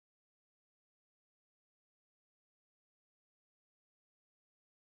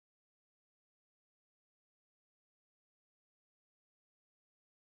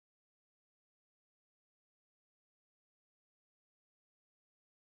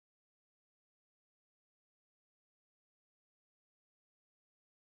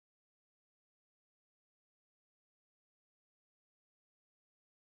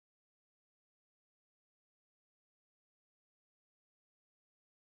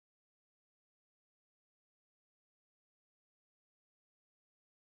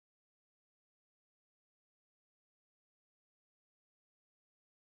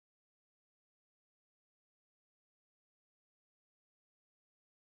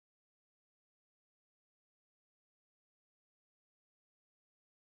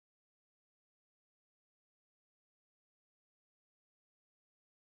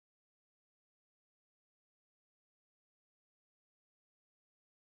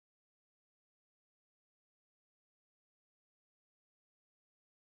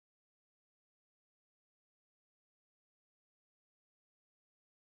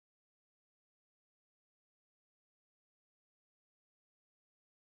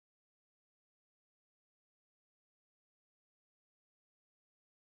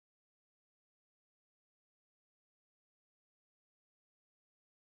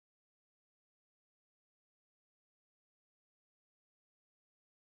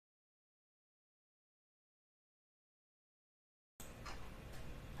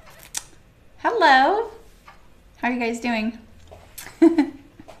Hello. How are you guys doing? I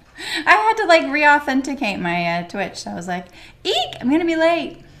had to like re-authenticate my Twitch. So I was like, eek, I'm gonna be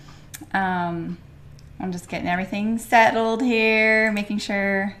late. I'm just getting everything settled here, making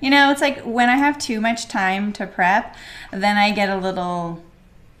sure, you know, it's like when I have too much time to prep, then I get a little,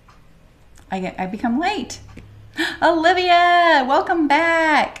 I become late. Olivia, welcome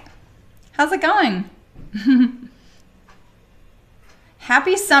back. How's it going?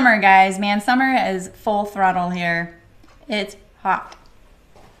 Happy summer, guys. Man, summer is full throttle here. It's hot.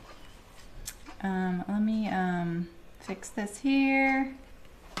 Let me fix this here.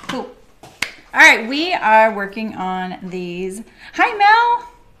 Cool. All right, we are working on these. Hi, Mel.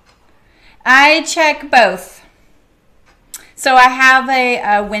 I check both. So I have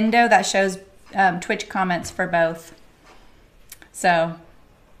a window that shows Twitch comments for both. So,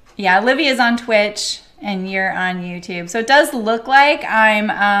 yeah, Olivia's on Twitch and you're on YouTube. So it does look like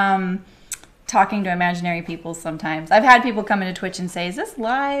I'm talking to imaginary people sometimes. I've had people come into Twitch and say, is this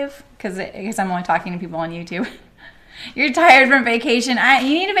live? Because I'm only talking to people on YouTube. You're tired from vacation.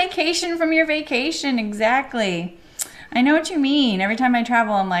 You need a vacation from your vacation. Exactly. I know what you mean. Every time I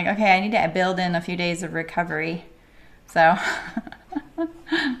travel, I'm like, okay, I need to build in a few days of recovery. So,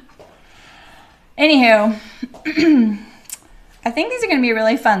 anywho, I think these are going to be a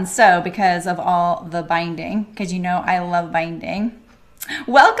really fun sew because of all the binding. Because you know I love binding.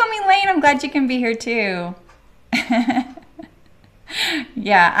 Welcome, Elaine. I'm glad you can be here too.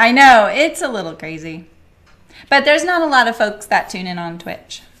 Yeah, I know. It's a little crazy. But there's not a lot of folks that tune in on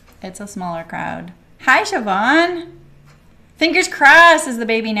Twitch. It's a smaller crowd. Hi, Siobhan. Fingers crossed. Is the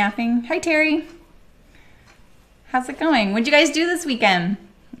baby napping? Hi, Terry. How's it going? What'd you guys do this weekend?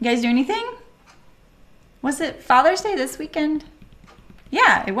 You guys do anything? Was it Father's Day this weekend?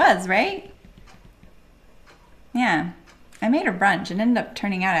 Yeah, it was, right? Yeah. I made a brunch and ended up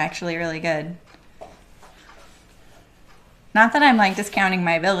turning out actually really good. Not that I'm like discounting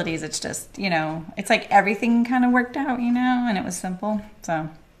my abilities, it's just, you know, it's like everything kind of worked out, you know, and it was simple. So,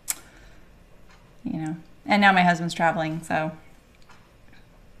 you know, and now my husband's traveling, so.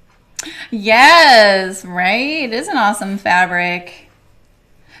 Yes, right? It is an awesome fabric.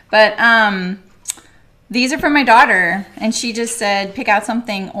 But these are for my daughter, and she just said pick out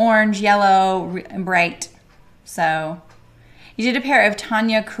something orange, yellow, and bright. So you did a pair of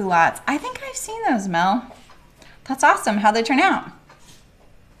Tanya culottes. I think I've seen those, Mel. That's awesome. How'd they turn out?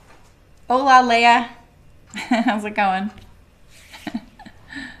 Hola, Leia. How's it going? I'm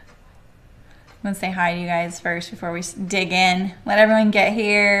going to say hi to you guys first before we dig in. Let everyone get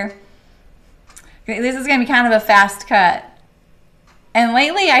here. This is going to be kind of a fast cut. And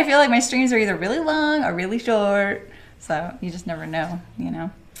lately, I feel like my streams are either really long or really short. So you just never know, you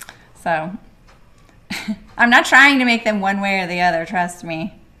know. So I'm not trying to make them one way or the other, trust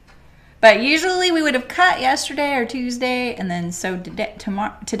me. But usually we would have cut yesterday or Tuesday and then sewed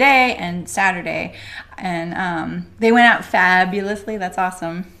today and Saturday. And they went out fabulously. That's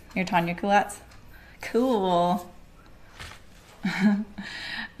awesome. Your Tanya culottes? Cool.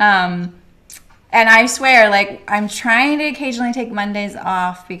 And I swear, like, I'm trying to occasionally take Mondays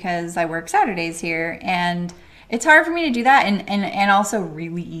off because I work Saturdays here. And it's hard for me to do that and also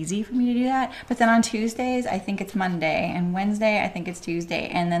really easy for me to do that. But then on Tuesdays, I think it's Monday. And Wednesday, I think it's Tuesday.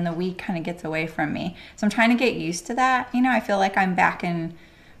 And then the week kind of gets away from me. So I'm trying to get used to that. You know, I feel like I'm back in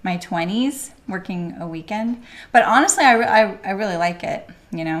my 20s working a weekend. But honestly, I really like it,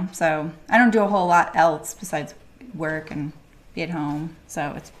 you know. So I don't do a whole lot else besides work and be at home.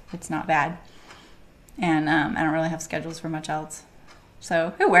 So it's not bad. And I don't really have schedules for much else.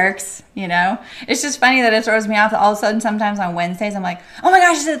 So it works, you know. It's just funny that it throws me off. All of a sudden, sometimes on Wednesdays, I'm like, oh my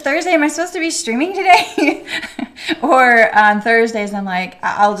gosh, is it Thursday? Am I supposed to be streaming today? Or on Thursdays, I'm like,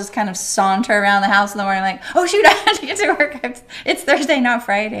 I'll just kind of saunter around the house in the morning like, oh shoot, I have to get to work. It's Thursday, not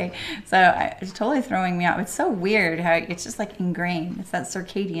Friday. So it's totally throwing me off. It's so weird how it's just like ingrained. It's that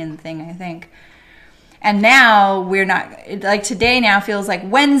circadian thing, I think. And now we're not, like today now feels like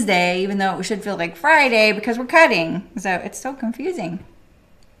Wednesday, even though it should feel like Friday because we're cutting. So it's so confusing.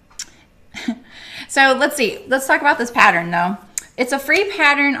 So let's see. Let's talk about this pattern though. It's a free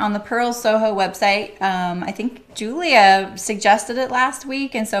pattern on the Purl Soho website. I think Julia suggested it last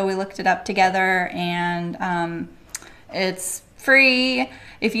week, and so we looked it up together, and it's free.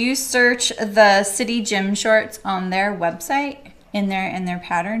 If you search the City Gym shorts on their website, in their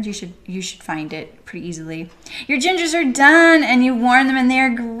patterns, you should find it pretty easily. Your gingers are done, and you worn them, and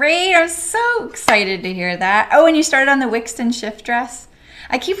they're great. I'm so excited to hear that. Oh, and you started on the Wixton shift dress.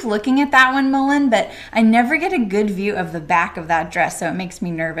 I keep looking at that one, Mullen, but I never get a good view of the back of that dress, so it makes me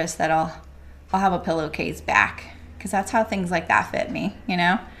nervous that I'll have a pillowcase back because that's how things like that fit me, you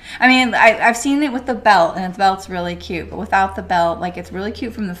know? I mean, I've seen it with the belt, and the belt's really cute, but without the belt, like, it's really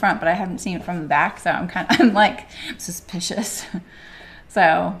cute from the front, but I haven't seen it from the back, so I'm like suspicious.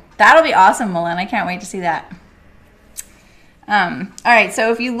 So that'll be awesome, Malin. I can't wait to see that. All right,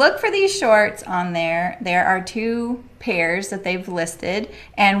 so if you look for these shorts on there, there are 2 pairs that they've listed,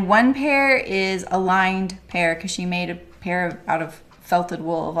 and one pair is a lined pair because she made a pair out of felted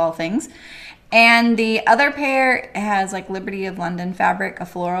wool of all things. And the other pair has like Liberty of London fabric, a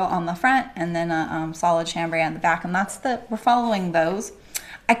floral on the front, and then a solid chambray on the back. And we're following those.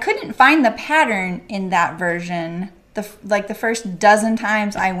 I couldn't find the pattern in that version. The first dozen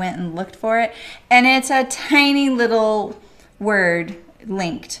times I went and looked for it, and it's a tiny little word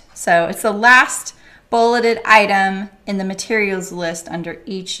linked. So it's the last bulleted item in the materials list under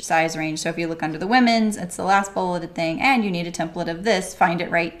each size range. So if you look under the women's, it's the last bulleted thing, and you need a template of this, find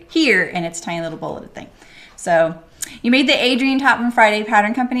it right here, and it's a tiny little bulleted thing. So you made the Adrian top from Friday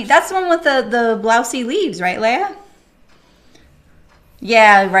Pattern Company. That's the one with the blousey leaves, right, Leia?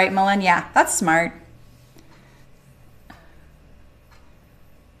 Yeah, right, Mullen. Yeah, that's smart.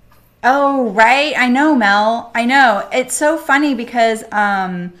 Oh, right. I know, Mel. I know. It's so funny because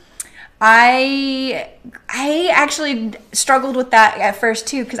I actually struggled with that at first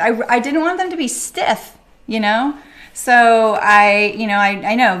too, because I didn't want them to be stiff, you know? So I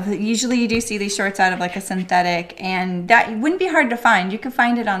know usually you do see these shorts out of like a synthetic, and that wouldn't be hard to find. You could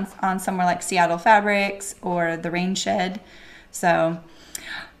find it on somewhere like Seattle Fabrics or the Rain Shed. So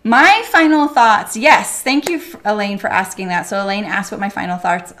my final thoughts, yes, thank you, Elaine, for asking that. So Elaine asked what my final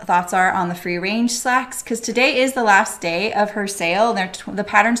thoughts are on the free range slacks, because today is the last day of her sale. The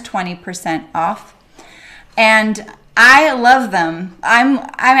pattern's 20% off, and I love them. I'm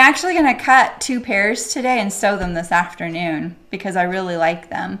actually going to cut 2 pairs today and sew them this afternoon because I really like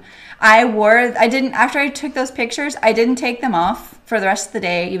them. After I took those pictures, I didn't take them off for the rest of the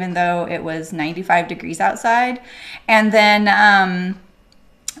day, even though it was 95 degrees outside. And then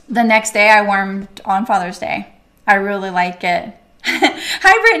the next day I wore them on Father's Day. I really like it.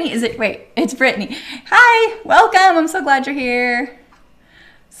 Hi, Brittany. It's Brittany. Hi, welcome. I'm so glad you're here.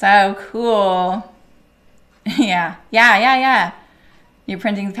 So cool. Yeah. You're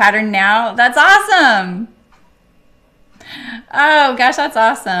printing the pattern now? That's awesome. Oh, gosh, that's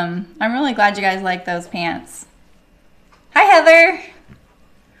awesome. I'm really glad you guys like those pants. Hi, Heather.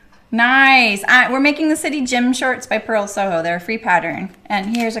 Nice. We're making the City Gym shorts by Purl Soho. They're a free pattern.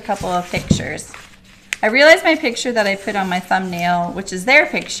 And here's a couple of pictures. I realized my picture that I put on my thumbnail, which is their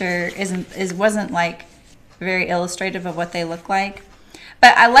picture, wasn't like very illustrative of what they look like.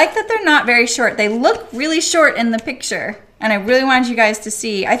 But I like that they're not very short. They look really short in the picture, and I really wanted you guys to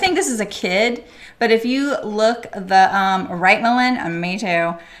see. I think this is a kid, but if you look right, Melon, me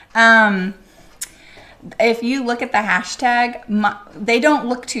too. If you look at the hashtag, they don't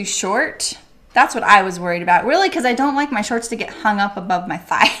look too short. That's what I was worried about, really, because I don't like my shorts to get hung up above my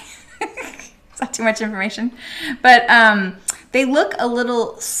thigh. Is that too much information? But they look a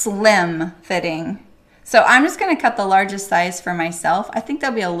little slim fitting. So I'm just going to cut the largest size for myself. I think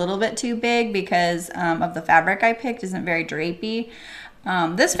they'll be a little bit too big because of the fabric I picked isn't very drapey.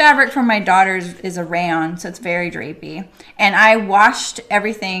 This fabric from my daughter's is a rayon, so it's very drapey. And I washed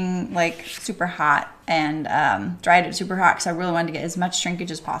everything like super hot and dried it super hot because I really wanted to get as much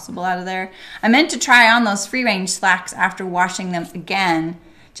shrinkage as possible out of there. I meant to try on those free range slacks after washing them again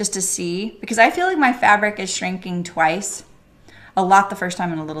just to see, because I feel like my fabric is shrinking twice. A lot the first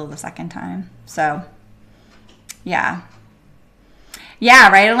time and a little the second time. So yeah. Yeah,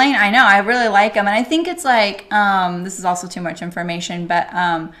 right, Elaine? I know. I really like them. And I think it's like, this is also too much information, but,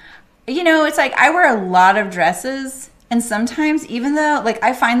 you know, it's like I wear a lot of dresses. And sometimes, even though, like,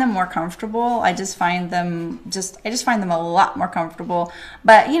 I find them more comfortable, I just find them a lot more comfortable.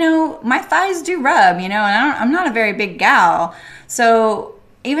 But, you know, my thighs do rub, you know, and I'm not a very big gal. So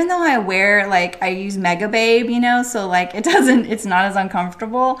even though I wear, like, I use Mega Babe, you know, so, like, it's not as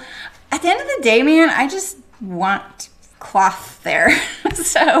uncomfortable. At the end of the day, man, I just want cloth there.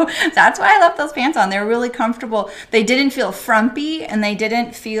 So that's why I left those pants on. They're really comfortable. They didn't feel frumpy, and they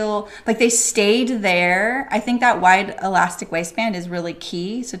didn't feel like they stayed there. I think that wide elastic waistband is really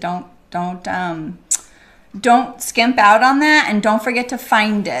key. So don't skimp out on that, and don't forget to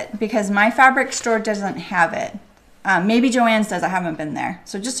find it, because my fabric store doesn't have it. Maybe Joann's does. I haven't been there.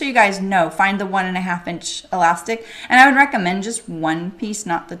 So just so you guys know, find the 1.5 inch elastic, and I would recommend just one piece,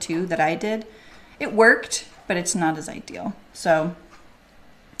 not the 2 that I did. It worked, but it's not as ideal. So,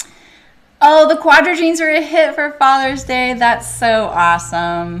 oh, the quadra jeans are a hit for Father's Day. That's so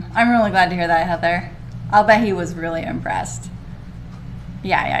awesome. I'm really glad to hear that, Heather. I'll bet he was really impressed.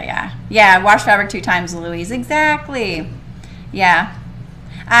 Yeah, wash fabric 2 times, Louise. Exactly. Yeah.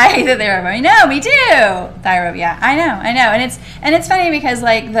 I hate that they're everybody. No, me too. Thyroid, yeah, I know, and it's funny because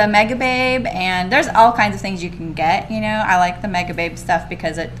like the Mega Babe and there's all kinds of things you can get. You know, I like the Mega Babe stuff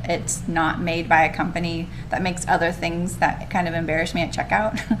because it's not made by a company that makes other things that kind of embarrass me at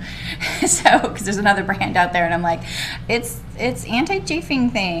checkout. So because there's another brand out there, and I'm like, it's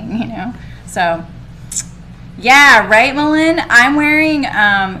anti-chafing thing, you know. So yeah, right, Malin. I'm wearing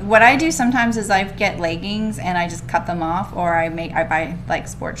what I do sometimes is I get leggings and I just cut them off, or I buy like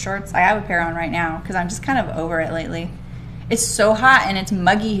sports shorts. I have a pair on right now because I'm just kind of over it lately. It's so hot and it's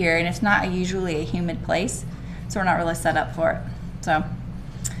muggy here, and it's not usually a humid place, so we're not really set up for it. So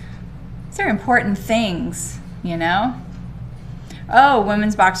these are important things, you know. Oh,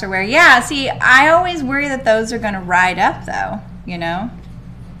 women's boxer wear. Yeah, see, I always worry that those are going to ride up, though. You know,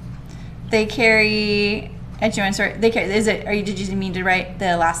 they carry. Did you mean to write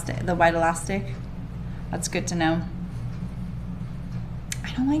the elastic, the white elastic? That's good to know.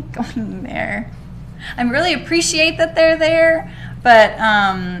 I don't like going there. I really appreciate that they're there, but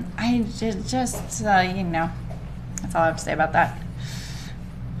I just you know, that's all I have to say about that.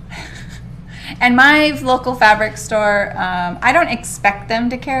 And my local fabric store, I don't expect them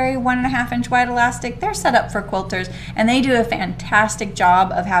to carry 1.5 inch wide elastic. They're set up for quilters, and they do a fantastic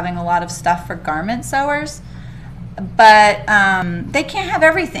job of having a lot of stuff for garment sewers. But they can't have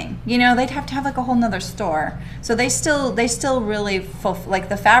everything, you know. They'd have to have like a whole nother store. So they still really like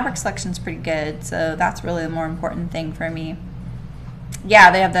the fabric selection's pretty good. So that's really the more important thing for me.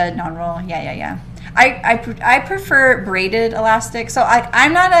 Yeah, they have the non-roll. Yeah. I prefer braided elastic. So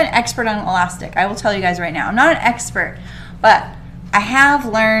I'm not an expert on elastic. I will tell you guys right now, I'm not an expert, but I have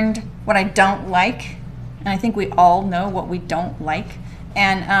learned what I don't like, and I think we all know what we don't like.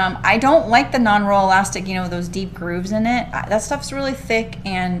 And I don't like the non-roll elastic, you know, those deep grooves in it. That stuff's really thick,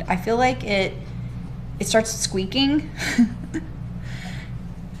 and I feel like it starts squeaking.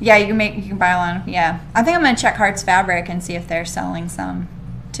 Yeah, you can buy a lot. Yeah, I think I'm gonna check Hearts Fabric and see if they're selling some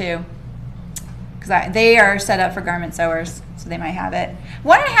too, because they are set up for garment sewers, so they might have it.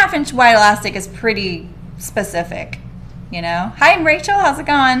 1.5 inch wide elastic is pretty specific, you know. Hi, Rachel, how's it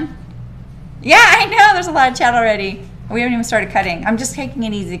going? Yeah, I know. There's a lot of chat already. We haven't even started cutting. I'm just taking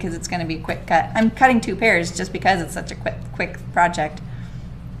it easy because it's going to be a quick cut. I'm cutting 2 pairs just because it's such a quick project.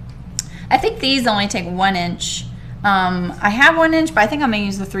 I think these only take 1 inch. I have 1 inch, but I think I'm going to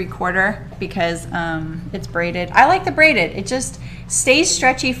use the 3/4 because it's braided. I like the braided. It just stays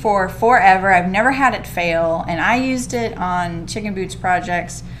stretchy for forever. I've never had it fail, and I used it on chicken boots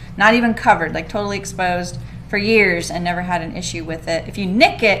projects, not even covered, like totally exposed, for years, and never had an issue with it. If you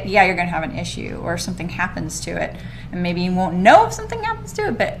nick it, yeah, you're going to have an issue, or something happens to it, and maybe you won't know if something happens to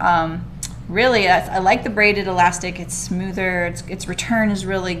it. But really, I like the braided elastic. It's smoother. Its return is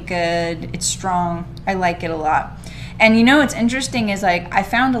really good. It's strong. I like it a lot. And you know what's interesting is, like, I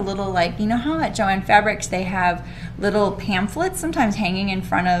found a little, like, you know how at Joann Fabrics they have little pamphlets sometimes hanging in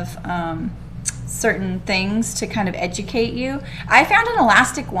front of certain things to kind of educate you. I found an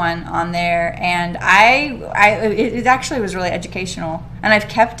elastic one on there, and it actually was really educational, and I've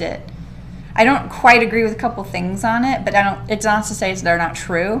kept it. I don't quite agree with a couple things on it, but it's not to say they're not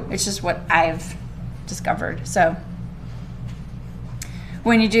true. It's just what I've discovered. So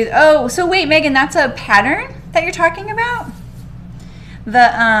when you do, oh, so wait, Megan, that's a pattern that you're talking about?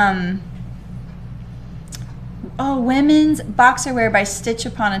 The oh, women's boxer wear by Stitch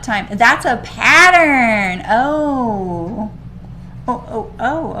Upon a Time. That's a pattern. Oh,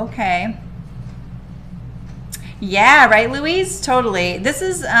 okay. Yeah, right, Louise? Totally. This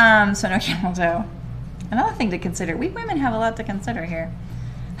is, so no camel toe. Another thing to consider. We women have a lot to consider here.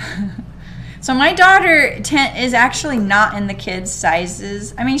 So my daughter is actually not in the kids'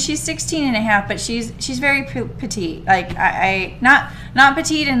 sizes. I mean, she's 16 and a half, but she's very petite. Like, not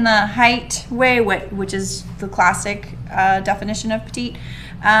petite in the height way, which is the classic definition of petite.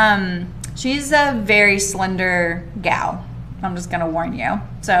 She's a very slender gal. I'm just gonna warn you.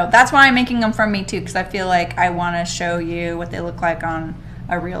 So that's why I'm making them from me too, because I feel like I want to show you what they look like on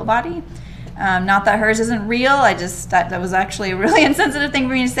a real body. Not that hers isn't real. I just that was actually a really insensitive thing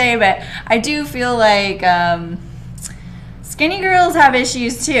for me to say, but I do feel like skinny girls have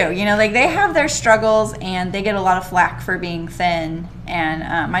issues too. You know, like they have their struggles and they get a lot of flack for being thin.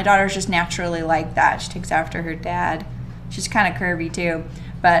 And my daughter's just naturally like that. She takes after her dad. She's kind of curvy too,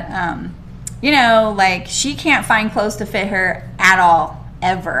 but you know, like she can't find clothes to fit her at all,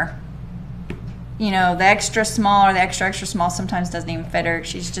 ever. You know, the extra small or the extra small sometimes doesn't even fit her.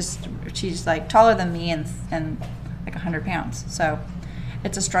 She's like taller than me and like 100 pounds. So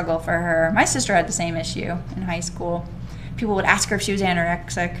it's a struggle for her. My sister had the same issue in high school. people would ask her if she was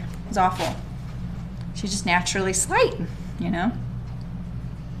anorexic. It was awful. She's just naturally slight, you know?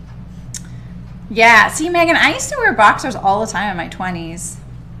 Yeah, see, Megan, I used to wear boxers all the time in my 20s.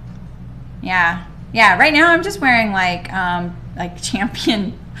 Yeah. Yeah, right now I'm just wearing like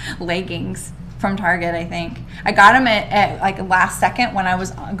Champion leggings from Target, I think. I got them at like last second when I was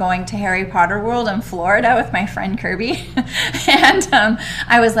going to Harry Potter World in Florida with my friend Kirby. And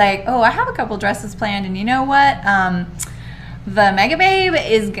I was like, oh, I have a couple dresses planned, and you know what? The Mega Babe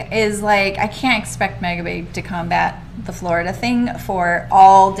is like, I can't expect Mega Babe to combat the Florida thing for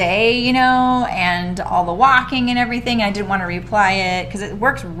all day, you know, and all the walking and everything. I didn't want to reapply it because it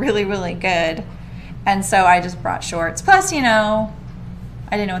works really, really good. And so I just brought shorts. Plus, you know,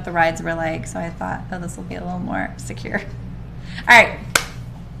 I didn't know what the rides were like, so I thought, oh, this will be a little more secure. All right.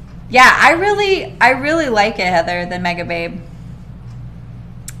 Yeah, I really like it, Heather, the Mega Babe.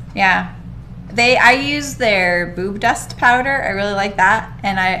 Yeah. I use their boob dust powder. I really like that,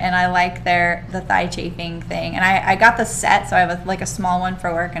 and I like the thigh chafing thing. And I got the set, so I have like a small one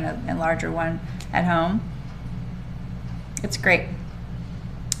for work and a larger one at home. It's great.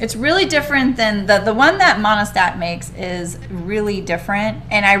 It's really different than the one that Monostat makes is really different,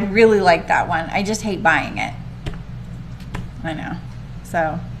 and I really like that one. I just hate buying it. I know.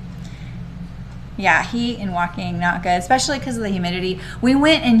 So yeah, heat and walking, not good, especially because of the humidity. We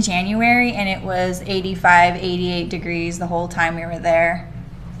went in January and it was 85, 88 degrees the whole time we were there.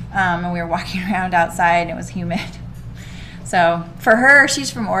 And we were walking around outside and it was humid. So for her, she's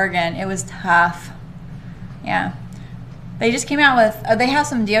from Oregon, it was tough. Yeah. They just came out with, they have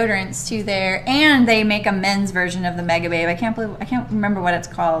some deodorants too there, and they make a men's version of the Mega Babe. I can't remember what it's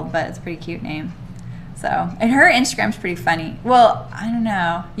called, but it's a pretty cute name. So, and her Instagram's pretty funny. Well, I don't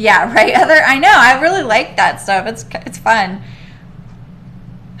know. Yeah, right, Heather? I know. I really like that stuff. It's fun.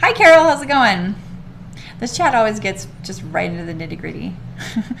 Hi, Carol. How's it going? This chat always gets just right into the nitty-gritty.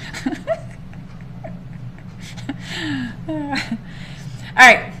 All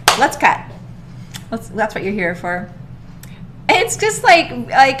right, let's cut. That's what you're here for. It's just like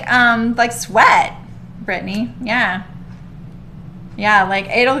sweat, Brittany. Yeah. Yeah, like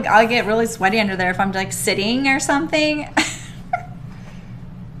I'll get really sweaty under there if I'm like sitting or something.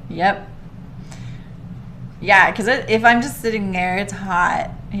 Yep. Yeah, because if I'm just sitting there, it's hot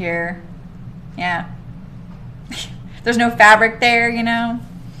here. Yeah. There's no fabric there, you know.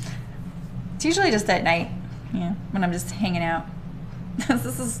 It's usually just at night, yeah, when I'm just hanging out.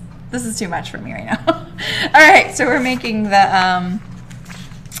 This is too much for me right now. All right, so we're making the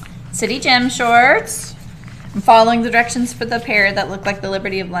City Gem shorts. I'm following the directions for the pair that look like the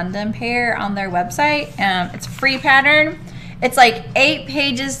Liberty of London pair on their website. It's a free pattern. It's like 8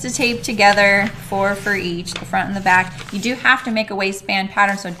 pages to tape together, 4 for each, the front and the back. You do have to make a waistband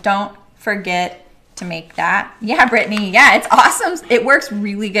pattern, so don't forget to make that. Yeah, Brittany, yeah, it's awesome. It works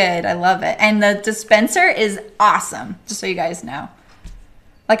really good. I love it. And the dispenser is awesome, just so you guys know.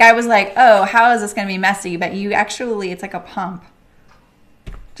 Like I was like, oh, how is this going to be messy? But you actually, it's like a pump.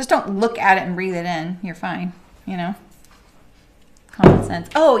 Just don't look at it and breathe it in. You're fine, you know? Common sense.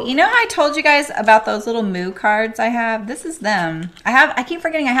 Oh, you know how I told you guys about those little Moo cards I have? This is them. I keep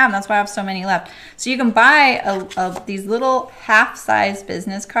forgetting I have them. That's why I have so many left. So you can buy these little half-size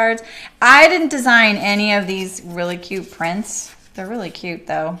business cards. I didn't design any of these really cute prints. They're really cute,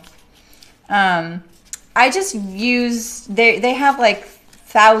 though. I just use, they have like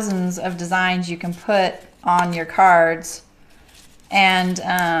thousands of designs you can put on your cards. And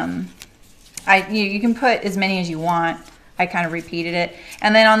you can put as many as you want. I kind of repeated it.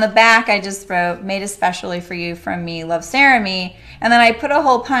 And then on the back, I just wrote, made especially for you from me, love Sarah me. And then I put a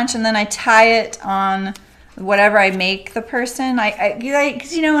hole punch and then I tie it on whatever I make the person.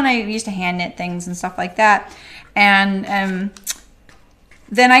 Because you know when I used to hand knit things and stuff like that. And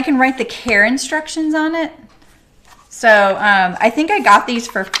then I can write the care instructions on it. So I think I got these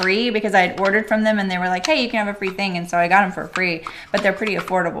for free because I had ordered from them and they were like, hey, you can have a free thing. And so I got them for free, but they're pretty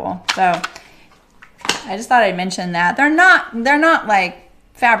affordable. So I just thought I'd mention that. They're not like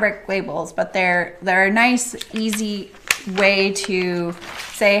fabric labels, but they're a nice, easy way to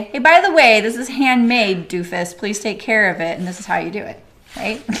say, hey, by the way, this is handmade, doofus. Please take care of it. And this is how you do it,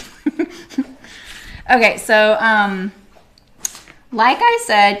 right? Okay, so like I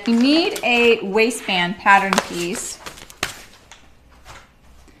said, you need a waistband pattern piece.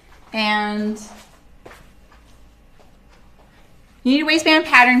 And you need a waistband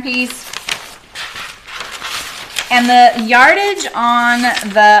pattern piece. And the yardage on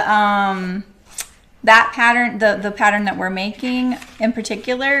the that pattern, the pattern that we're making in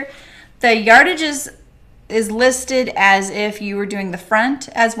particular, the yardage is is listed as if you were doing the front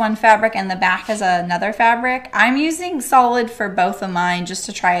as one fabric and the back as another fabric. I'm using solid for both of mine just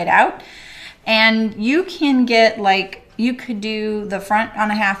to try it out. And you can get like, you could do the front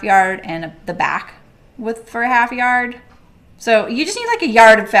on a 1/2 yard and the back for a 1/2 yard. So you just need like a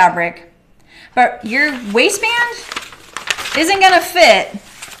yard of fabric, but your waistband isn't gonna fit.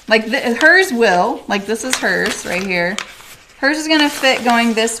 Like hers will, like this is hers right here. Hers is gonna fit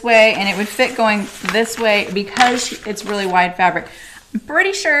going this way, and it would fit going this way because it's really wide fabric. I'm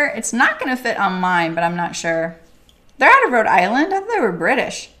pretty sure it's not gonna fit on mine, but I'm not sure. They're out of Rhode Island. I thought they were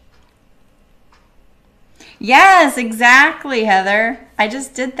British. Yes, exactly, Heather. I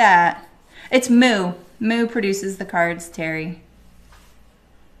just did that. It's Moo. Moo produces the cards, Terry.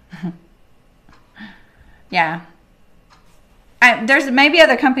 Yeah. There's maybe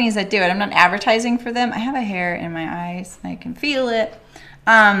other companies that do it. I'm not advertising for them. I have a hair in my eyes. I can feel it.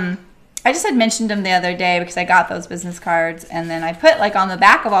 I just had mentioned them the other day because I got those business cards, and then I put like on the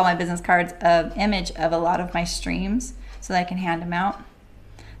back of all my business cards an image of a lot of my streams so that I can hand them out.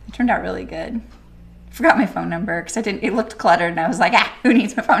 It turned out really good. Forgot my phone number because it looked cluttered, and I was like, who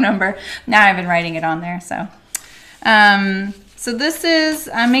needs my phone number? Now I've been writing it on there. So so this is,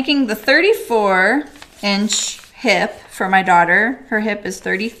 I'm making the 34-inch hip for my daughter. Her hip is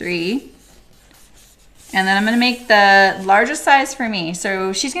 33. And then I'm going to make the largest size for me.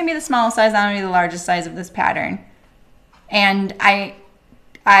 So she's going to be the smallest size, I'm going to be the largest size of this pattern. And I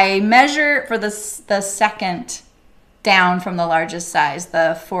measure for the second down from the largest size,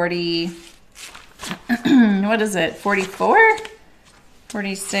 the 40, what is it, 44?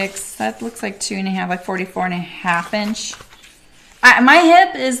 46, that looks like 2.5, like 44.5 inch. My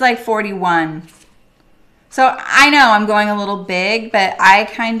hip is like 41. So I know I'm going a little big, but I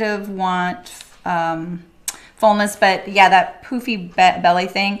kind of want fullness. But yeah, that poofy belly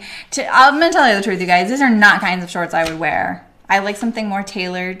thing. I'm going to tell you the truth, you guys. These are not kinds of shorts I would wear. I like something more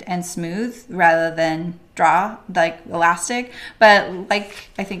tailored and smooth rather than like elastic. But like,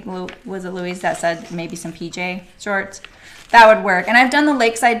 I think, was it Louise that said maybe some PJ shorts? That would work. And I've done the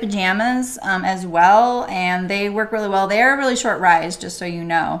lakeside pajamas as well, and they work really well. They're a really short rise, just so you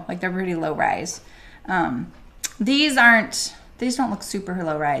know. Like, they're pretty low rise. These don't look super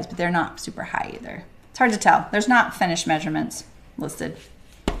low rise, but they're not super high either. It's hard to tell. There's not finished measurements listed.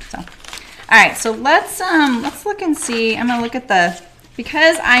 So, all right, so let's look and see. I'm gonna look at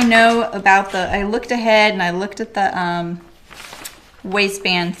because I know about I looked ahead and I looked at the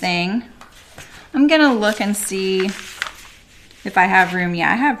waistband thing. I'm gonna look and see if I have room.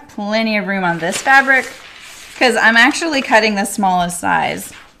 Yeah, I have plenty of room on this fabric because I'm actually cutting the smallest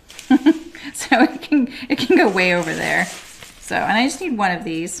size. So it can go way over there. So, and I just need one of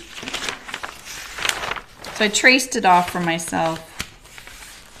these. So I traced it off for myself.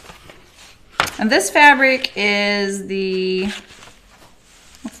 And this fabric is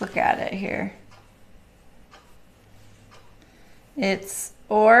let's look at it here. It's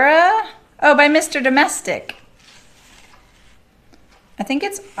Aura. Oh, by Mr. Domestic. I think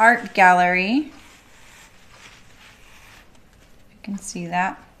it's Art Gallery. You can see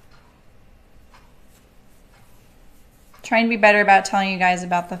that. Trying to be better about telling you guys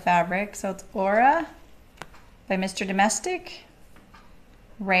about the fabric. So it's Aura by Mr. Domestic.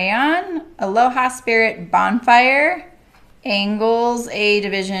 Rayon, Aloha Spirit Bonfire, Angles, a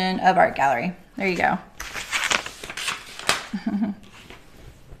division of Art Gallery. There you go.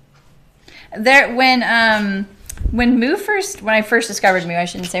 When I first discovered Moo, I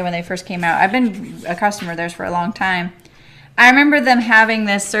shouldn't say when they first came out. I've been a customer of theirs for a long time. I remember them having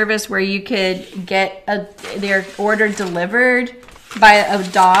this service where you could get their order delivered by a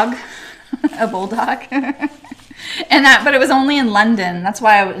dog, a bulldog, but it was only in London. That's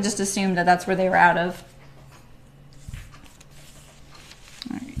why I just assumed that that's where they were out of.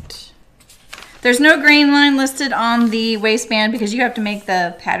 All right. There's no grain line listed on the waistband because you have to make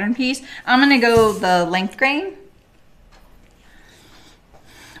the pattern piece. I'm gonna go the length grain.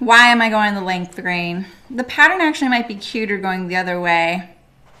 Why am I going the length grain? The pattern actually might be cuter going the other way.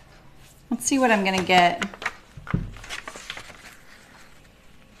 Let's see what I'm gonna get.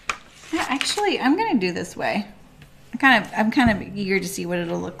 Yeah, actually, I'm gonna do this way. I'm kind of eager to see what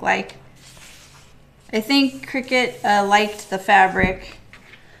it'll look like. I think Cricket liked the fabric.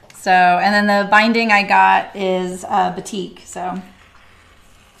 So, and then the binding I got is batik. So,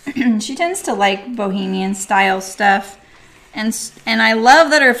 she tends to like bohemian style stuff. And I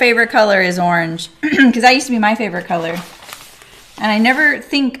love that her favorite color is orange because that used to be my favorite color. And I never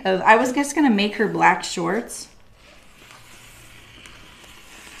think of, I was just going to make her black shorts.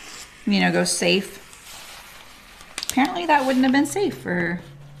 You know, go safe. Apparently that wouldn't have been safe for her.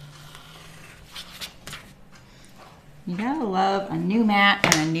 You gotta love a new mat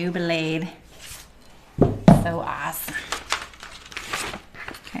and a new blade. So awesome.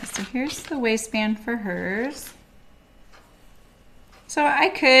 Okay, so here's the waistband for hers. So I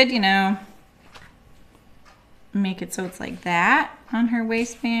could, you know, make it so it's like that on her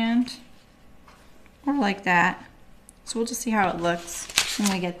waistband, or like that. So we'll just see how it looks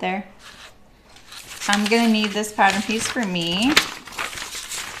when we get there. I'm gonna need this pattern piece for me. I'm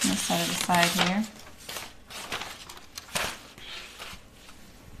gonna set it aside here.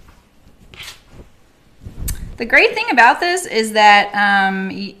 The great thing about this is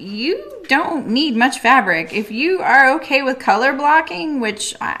that you don't need much fabric. If you are okay with color blocking,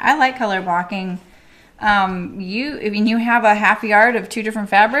 which I like color blocking, if you have a half yard of 2 different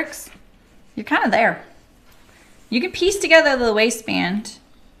fabrics, you're kind of there. You can piece together the waistband.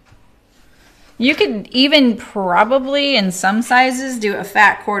 You could even probably, in some sizes, do a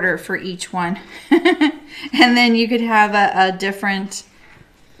fat quarter for each one. And then you could have a different,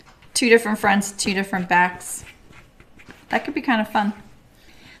 2 different fronts, 2 different backs. That could be kind of fun.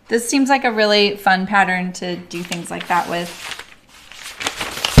 This seems like a really fun pattern to do things like that with.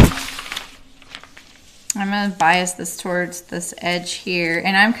 I'm going to bias this towards this edge here.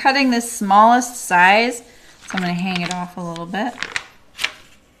 And I'm cutting this smallest size, so I'm going to hang it off a little bit.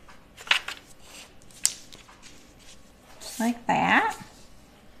 Just like that.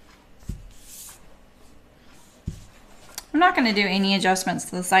 I'm not going to do any adjustments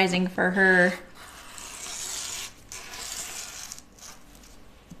to the sizing for her.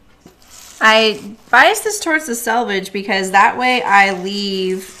 I bias this towards the selvage because that way I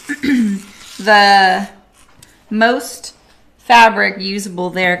leave the most fabric usable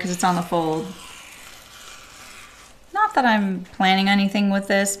there because it's on the fold. Not that I'm planning anything with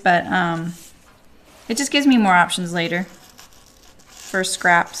this, but it just gives me more options later for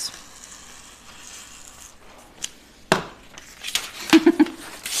scraps.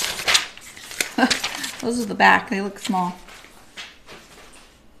 Those are the back, they look small.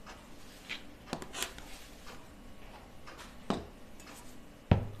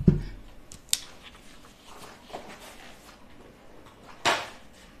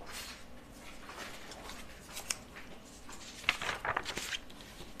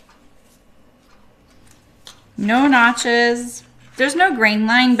 No notches. There's no grain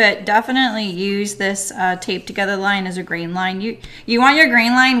line, but definitely use this tape together line as a grain line. You want your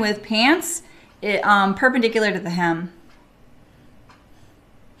grain line with pants perpendicular to the hem.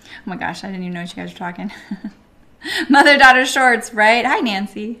 Oh my gosh, I didn't even know what you guys were talking. Mother-daughter shorts, right? Hi,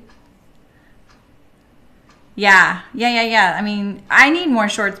 Nancy. Yeah. I mean, I need more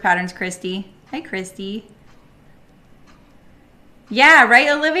shorts patterns, Christy. Hi, Christy. Yeah, right,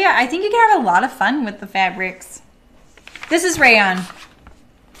 Olivia? I think you can have a lot of fun with the fabrics. This is rayon.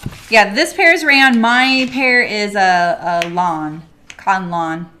 Yeah, this pair is rayon. My pair is a lawn, cotton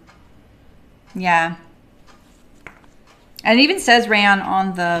lawn. Yeah. And it even says rayon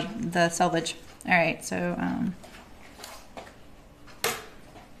on the selvage. All right, so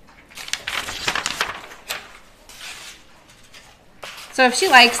so if she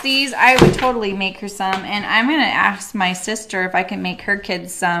likes these, I would totally make her some. And I'm going to ask my sister if I can make her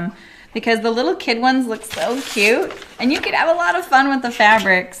kids some. Because the little kid ones look so cute. And you could have a lot of fun with the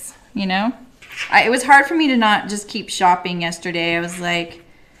fabrics, you know. It was hard for me to not just keep shopping yesterday. I was like,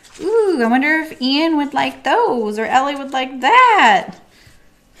 ooh, I wonder if Ian would like those. Or Ellie would like that.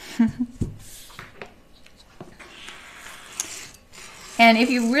 And if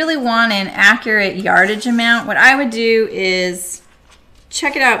you really want an accurate yardage amount, what I would do is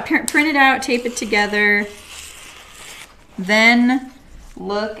check it out, print it out, tape it together, then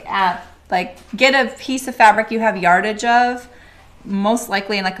look at, like, get a piece of fabric you have yardage of, most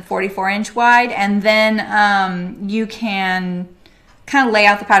likely in like a 44-inch wide, and then you can kind of lay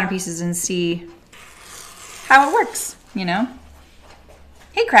out the pattern pieces and see how it works, you know?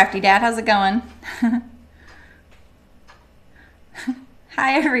 Hey, Crafty Dad, how's it going?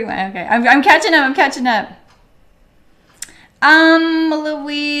 Hi, everyone. Okay, I'm catching up.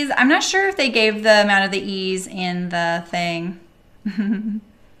 Louise, I'm not sure if they gave the amount of the E's in the thing.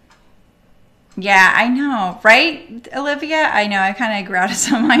 Yeah, I know, right, Olivia? I know, I kind of grew out of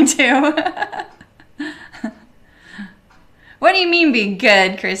some of mine too. What do you mean be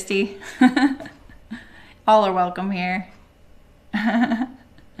good, Christy? All are welcome here.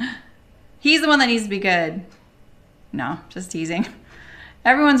 He's the one that needs to be good. No, just teasing.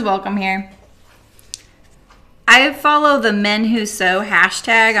 Everyone's welcome here. I follow the Men Who Sew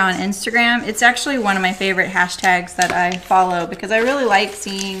hashtag on Instagram. It's actually one of my favorite hashtags that I follow because I really like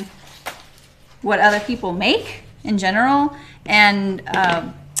seeing what other people make in general. And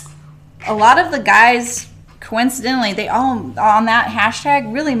a lot of the guys coincidentally, they all on that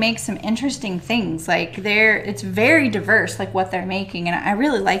hashtag really make some interesting things. Like it's very diverse, like what they're making, and I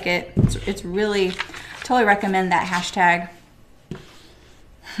really like it. It's really, totally recommend that hashtag.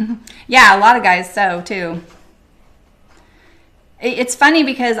 Yeah, a lot of guys sew too. It's funny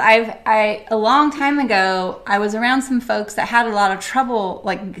because a long time ago, I was around some folks that had a lot of trouble,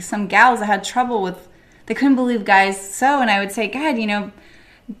 like some gals that had trouble with, they couldn't believe guys sew, and I would say, God, you know,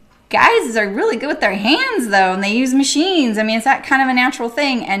 guys are really good with their hands though, and they use machines. I mean, it's that kind of a natural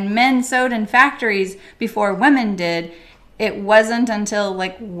thing, and men sewed in factories before women did. It wasn't until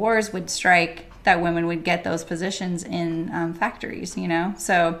like wars would strike that women would get those positions in factories, you know?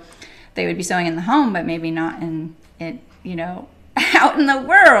 So they would be sewing in the home, but maybe not in it, you know, out in the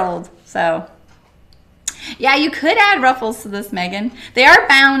world. So yeah, you could add ruffles to this, Megan. They are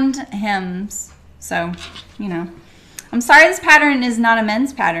bound hems, so you know. I'm sorry this pattern is not a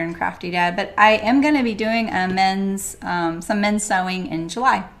men's pattern, Crafty Dad, but I am going to be doing a some men's sewing in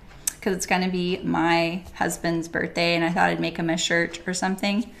July because it's going to be my husband's birthday, and I thought I'd make him a shirt or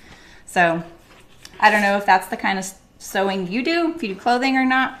something. So I don't know if that's the kind of sewing you do, if you do clothing or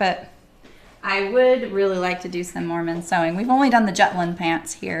not, but I would really like to do some more men's sewing. We've only done the Jutland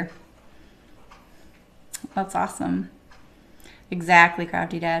pants here. That's awesome. Exactly,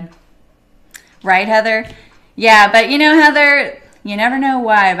 Crafty Dad. Right, Heather? Yeah, but you know, Heather, you never know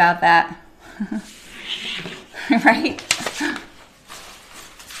why about that. Right?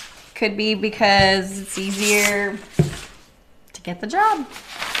 Could be because it's easier to get the job.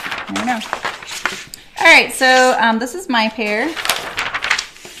 I don't know. All right, so this is my pair.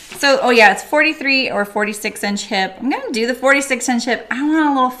 So, oh yeah, it's 43 or 46 inch hip. I'm gonna do the 46 inch hip. I want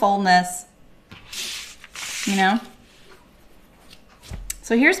a little fullness, you know?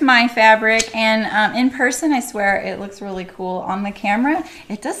 So here's my fabric, and in person, I swear it looks really cool. On the camera,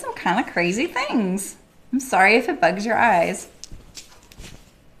 it does some kind of crazy things. I'm sorry if it bugs your eyes.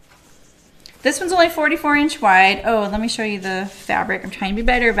 This one's only 44 inch wide. Oh, let me show you the fabric. I'm trying to be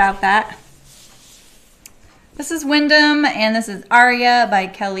better about that. This is Wyndham, and this is Aria by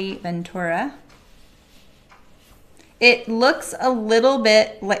Kelly Ventura. It looks a little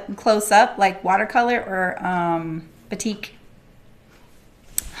bit like close up, like watercolor or batik.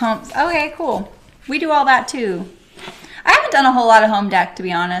 Okay, cool. We do all that too. I haven't done a whole lot of home deck, to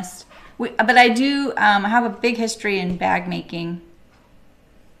be honest. But I do have a big history in bag making.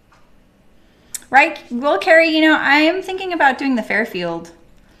 Right? Well, Carrie, you know, I am thinking about doing the Fairfield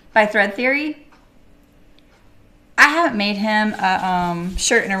by Thread Theory. I haven't made him a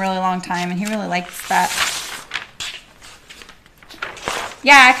shirt in a really long time, and he really likes that.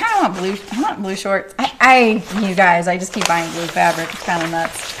 Yeah, I kind of want blue. I want blue shorts. You guys, I just keep buying blue fabric. It's kind of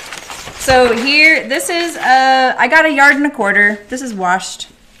nuts. So here, this is I got 1.25 yards. This is washed.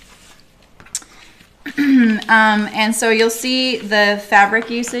 And so you'll see the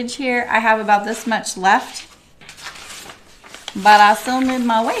fabric usage here. I have about this much left, but I still need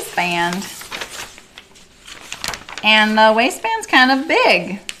my waistband. And the waistband's kind of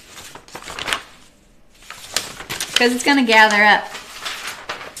big because it's going to gather up.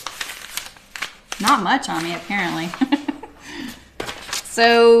 Not much on me, apparently.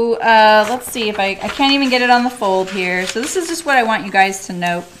 So let's see if I can't even get it on the fold here. So this is just what I want you guys to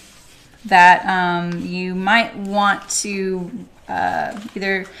note, that you might want to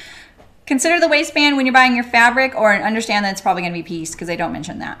either consider the waistband when you're buying your fabric, or understand that it's probably going to be pieced, because they don't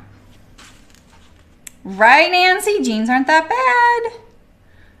mention that. Right, Nancy? Jeans aren't that bad.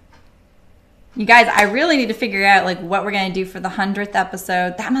 You guys, I really need to figure out like what we're going to do for the 100th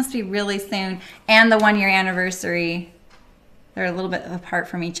episode. That must be really soon. And the 1-year anniversary. They're a little bit apart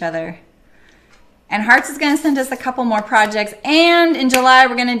from each other. And Hearts is going to send us a couple more projects. And in July,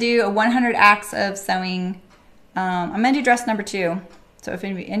 we're going to do a 100 acts of sewing. I'm going to do dress number 2. So if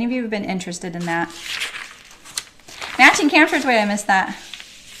any of you have been interested in that. Matching cam shirts. Wait, I missed that.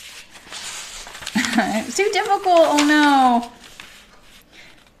 It's too difficult. Oh no.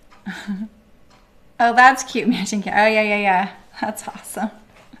 Oh, that's cute. Matching cam. Oh yeah. That's awesome.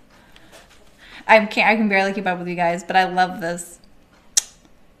 I can barely keep up with you guys, but I love this.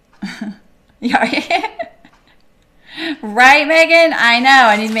 Yeah. Right, Megan? I know.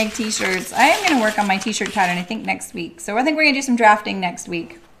 I need to make t-shirts. I am going to work on my t-shirt pattern, I think, next week. So I think we're going to do some drafting next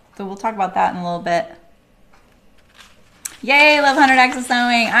week. So we'll talk about that in a little bit. Yay, love 100 acts of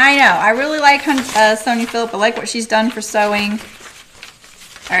sewing. I know. I really like Sonia Phillip. I like what she's done for sewing.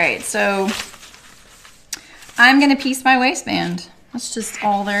 All right, so I'm going to piece my waistband. That's just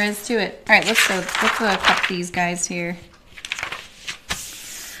all there is to it. All right, let's cut these guys here.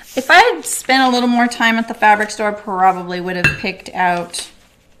 If I had spent a little more time at the fabric store, probably would have picked out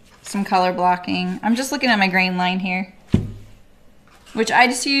some color blocking. I'm just looking at my grain line here, which I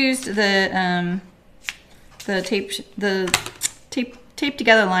just used the tape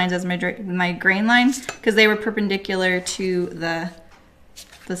together lines as my grain lines because they were perpendicular to the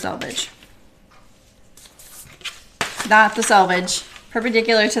selvage. Not the selvage,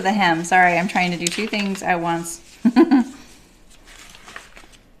 perpendicular to the hem. Sorry, I'm trying to do two things at once.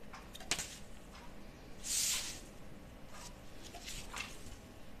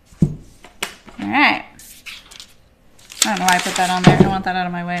 All right. I don't know why I put that on there. I don't want that out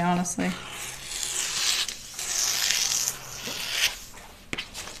of my way, honestly.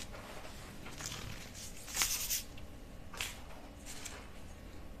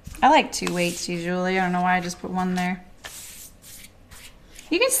 I like 2 weights usually. I don't know why I just put 1 there.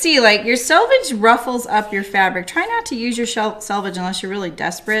 You can see like your selvage ruffles up your fabric. Try not to use your selvage unless you're really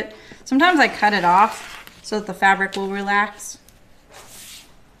desperate. Sometimes I cut it off so that the fabric will relax.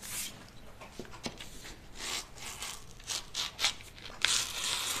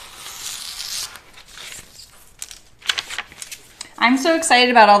 I'm so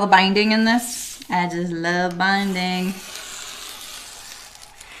excited about all the binding in this. I just love binding.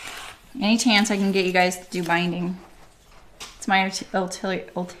 Any chance I can get you guys to do binding. It's my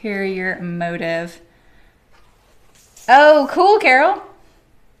ulterior motive. Oh, cool, Carol.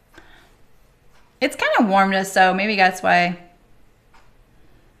 It's kind of warm to sew. Maybe that's why.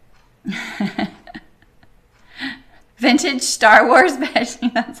 Vintage Star Wars bedding.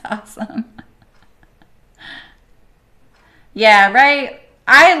 That's awesome. Yeah, right?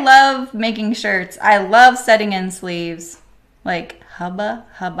 I love making shirts. I love setting in sleeves. Like,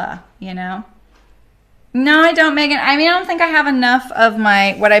 hubba, you know? No, I don't, Megan. I mean, I don't think I have enough of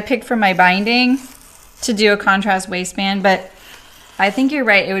what I picked for my binding to do a contrast waistband, but I think you're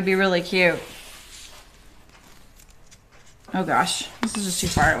right. It would be really cute. Oh gosh, this is just too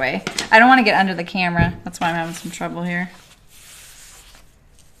far away. I don't want to get under the camera. That's why I'm having some trouble here.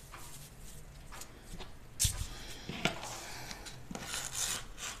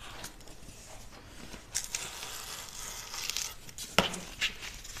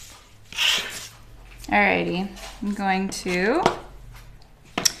 Alrighty, I'm going to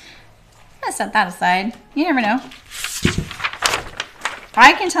set that aside. You never know.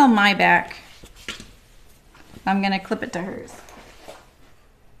 I can tell my back. I'm gonna clip it to hers.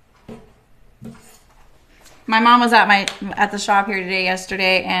 My mom was at the shop here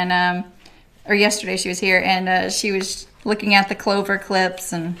yesterday, and yesterday she was here, and she was looking at the clover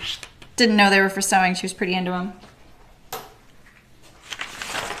clips and didn't know they were for sewing. She was pretty into them.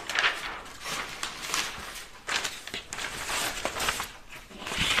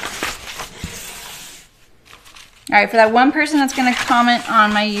 All right, for that one person that's gonna comment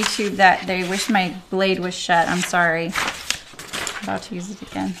on my YouTube that they wish my blade was shut, I'm sorry. I'm about to use it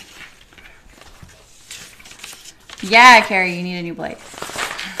again. Yeah, Carrie, you need a new blade.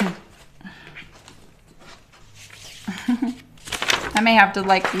 I may have to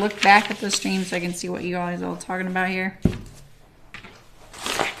like look back at the stream so I can see what you guys are all talking about here.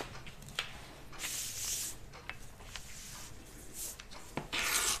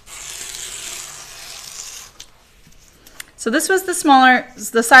 So this was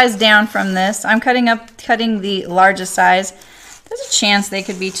the size down from this. I'm cutting the largest size. There's a chance they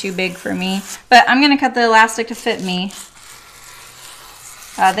could be too big for me, but I'm gonna cut the elastic to fit me.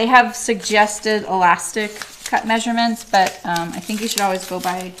 They have suggested elastic cut measurements, but I think you should always go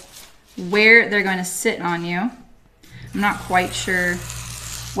by where they're going to sit on you. I'm not quite sure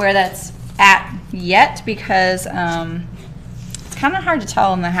where that's at yet because it's kind of hard to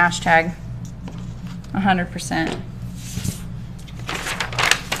tell in the hashtag 100%.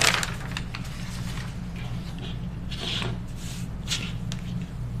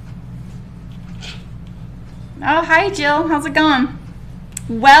 Oh, hi Jill, how's it going?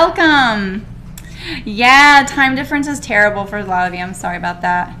 Welcome. Yeah, time difference is terrible for a lot of you. I'm sorry about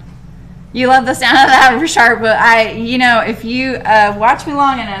that. You love the sound of that sharp, but you know, if you watch me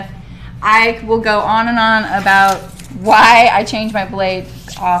long enough, I will go on and on about why I change my blade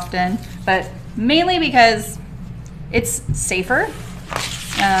often, but mainly because it's safer,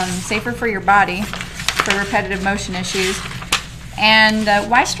 safer for your body, for repetitive motion issues, and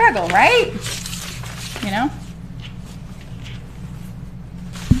why struggle, right? You know?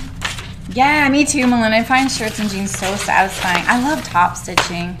 Yeah, me too, Melinda. I find shirts and jeans so satisfying. I love top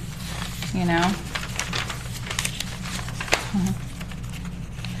stitching, you know.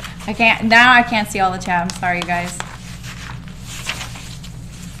 I can't see all the chat. I'm sorry, you guys.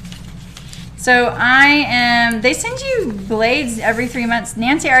 So they send you blades every 3 months.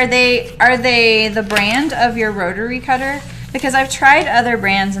 Nancy, are they the brand of your rotary cutter? because I've tried other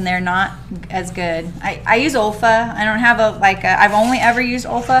brands and they're not as good. I use Olfa. I don't have I've only ever used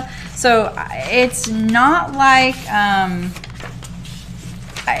Olfa, so it's not like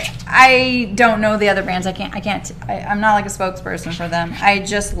I don't know the other brands. I'm not like a spokesperson for them. I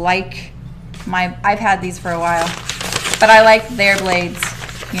just like I've had these for a while, but I like their blades,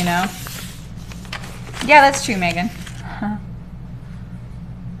 you know. Yeah, that's true, Megan.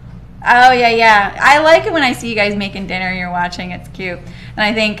 Oh, yeah. I like it when I see you guys making dinner and you're watching. It's cute. And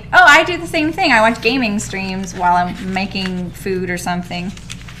I think, oh, I do the same thing. I watch gaming streams while I'm making food or something.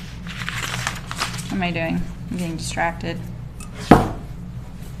 What am I doing? I'm getting distracted.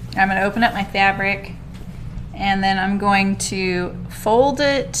 I'm going to open up my fabric, and then I'm going to fold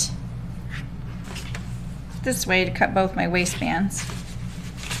it this way to cut both my waistbands.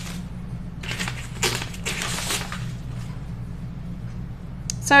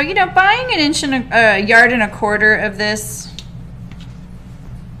 So, you know, buying an inch and a yard and a quarter of this,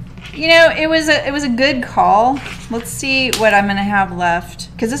 you know, it was a good call. Let's see what I'm gonna have left,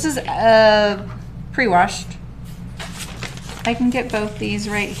 because this is pre-washed. I can get both these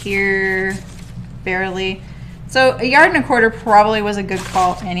right here, barely. So a yard and a quarter probably was a good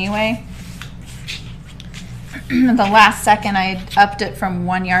call anyway. The last second I upped it from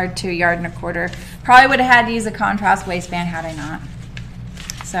 1 yard to a yard and a quarter. Probably would have had to use a contrast waistband had I not.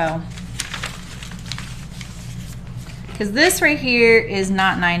 So, because this right here is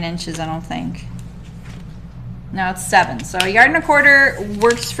not 9 inches, I don't think. No, it's 7. So a yard and a quarter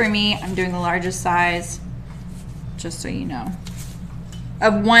works for me. I'm doing the largest size, just so you know,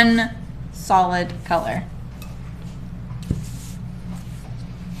 of one solid color.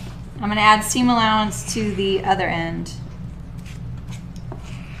 I'm going to add seam allowance to the other end.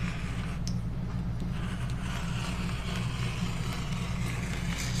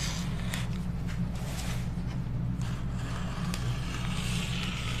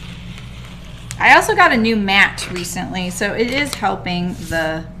 I also got a new mat recently, so it is helping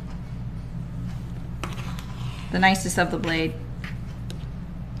the nicest of the blade.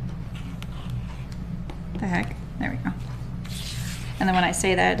 The heck? There we go. And then when I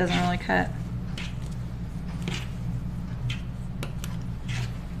say that, it doesn't really cut.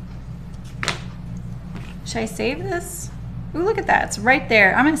 Should I save this? Ooh, look at that. It's right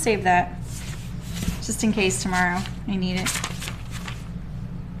there. I'm going to save that just in case tomorrow I need it.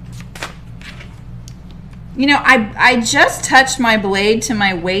 You know, I just touched my blade to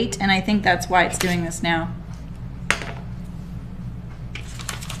my weight, and I think that's why it's doing this now.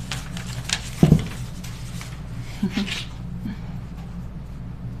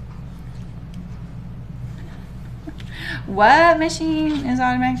 What machine is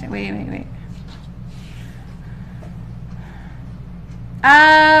automatic? Wait.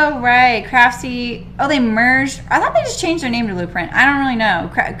 Oh, right. Craftsy. Oh, they merged. I thought they just changed their name to Blueprint. I don't really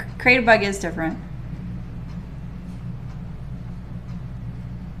know. Creative Bug is different.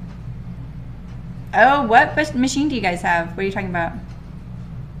 Oh, what machine do you guys have? What are you talking about?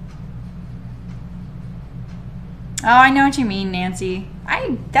 Oh, I know what you mean, Nancy.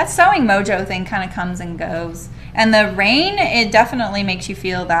 That Sewing Mojo thing kind of comes and goes. And the rain, it definitely makes you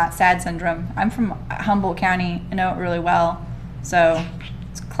feel that sad syndrome. I'm from Humboldt County. I know it really well. So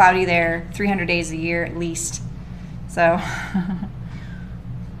it's cloudy there 300 days a year at least. So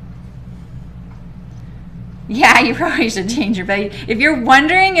yeah, you probably should change your blade. If you're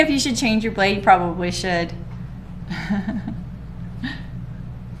wondering if you should change your blade, you probably should.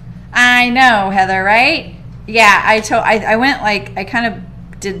 I know, Heather, right? Yeah, I went like, I kind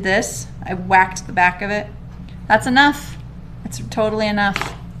of did this. I whacked the back of it. That's enough. That's totally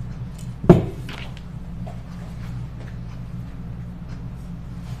enough.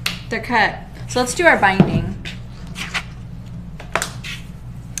 They're cut. So let's do our binding.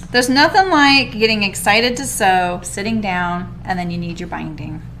 There's nothing like getting excited to sew, sitting down, and then you need your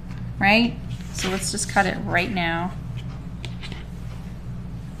binding, right? So let's just cut it right now.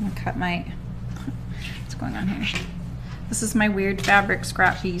 I'm gonna cut my, what's going on here? This is my weird fabric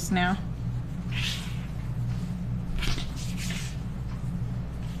scrap piece now.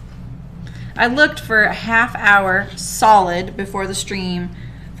 I looked for a half hour solid before the stream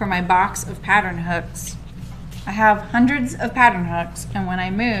for my box of pattern hooks. I have hundreds of pattern hooks, and when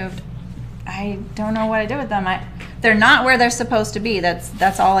I moved, I don't know what I did with them. They're not where they're supposed to be.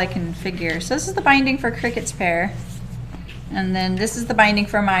 That's all I can figure. So this is the binding for Cricket's pair, and then this is the binding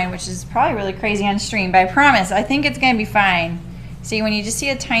for mine, which is probably really crazy on stream, but I promise, I think it's gonna be fine. See, when you just see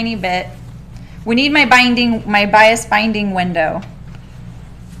a tiny bit, we need my binding, my bias binding window.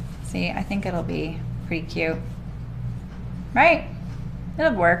 See, I think it'll be pretty cute, right?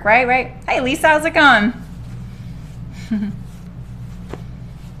 It'll work, right? Hey, Lisa, how's it going?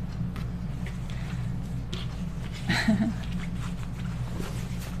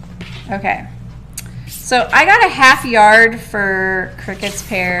 Okay. So I got a half yard for Cricut's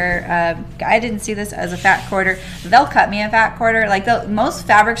pair. I didn't see this as a fat quarter. They'll cut me a fat quarter. Like most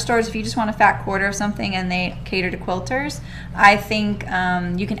fabric stores, if you just want a fat quarter of something and they cater to quilters, I think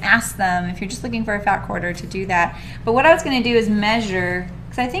you can ask them if you're just looking for a fat quarter to do that. But what I was going to do is measure,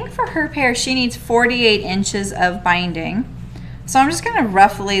 because I think for her pair she needs 48 inches of binding. So I'm just going to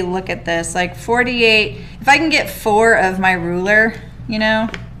roughly look at this, like 48. If I can get 4 of my ruler, you know,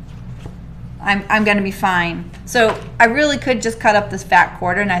 I'm going to be fine. So I really could just cut up this fat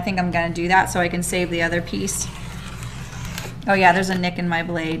quarter, and I think I'm going to do that so I can save the other piece. Oh yeah, there's a nick in my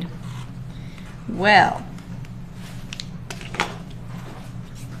blade. Well,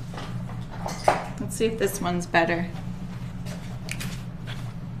 let's see if this one's better.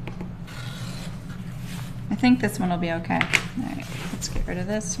 I think this one will be okay. All right, let's get rid of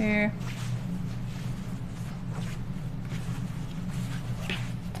this here.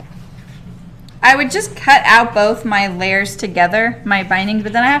 I would just cut out both my layers together, my bindings,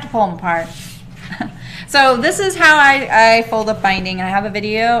 but then I have to pull them apart. So this is how I fold up binding, and I have a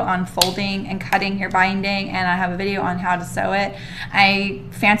video on folding and cutting your binding, and I have a video on how to sew it. I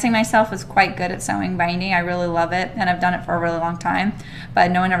fancy myself as quite good at sewing binding. I really love it, and I've done it for a really long time, but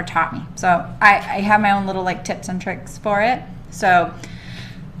no one ever taught me. So I have my own little like tips and tricks for it. So,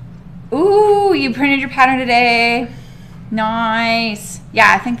 ooh, you printed your pattern today. Nice.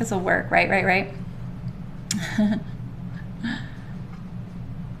 Yeah, I think this will work. Right.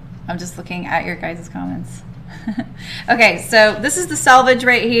 I'm just looking at your guys' comments. Okay, so this is the selvage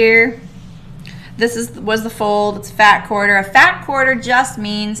right here. This was the fold. It's fat quarter. A fat quarter just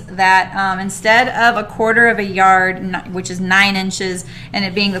means that instead of a quarter of a yard, which is 9 inches, and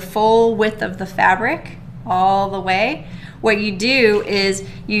it being the full width of the fabric all the way, what you do is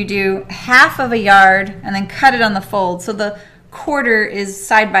you do half of a yard and then cut it on the fold. So the quarter is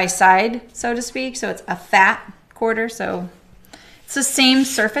side by side, so to speak. So it's a fat quarter. So it's the same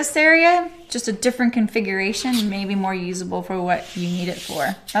surface area, just a different configuration, maybe more usable for what you need it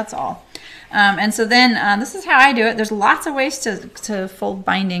for. That's all. And so then this is how I do it. There's lots of ways to fold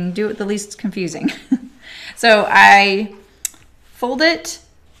binding. Do it the least confusing. So I fold it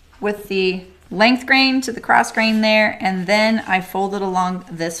with the length grain to the cross grain there, and then I fold it along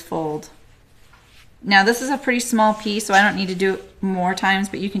this fold. Now this is a pretty small piece, so I don't need to do it more times,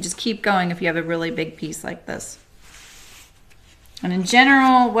 but you can just keep going if you have a really big piece like this. And in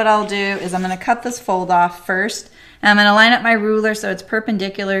general, what I'll do is I'm going to cut this fold off first, and I'm going to line up my ruler so it's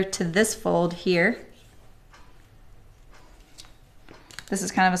perpendicular to this fold here. This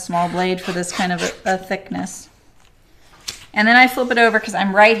is kind of a small blade for this kind of a thickness. And then I flip it over because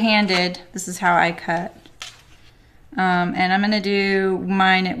I'm right-handed. This is how I cut. And I'm going to do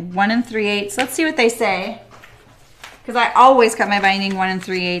mine at 1 3/8. Let's see what they say. Because I always cut my binding 1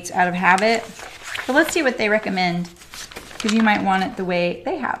 3/8 out of habit. So let's see what they recommend. Because you might want it the way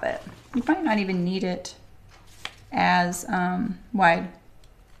they have it. You might not even need it as wide.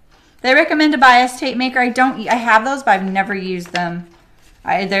 They recommend a bias tape maker. I have those, but I've never used them.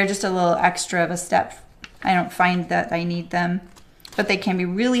 They're just a little extra of a step. I don't find that I need them, but they can be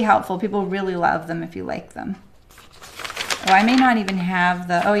really helpful. People really love them if you like them. Oh, I may not even have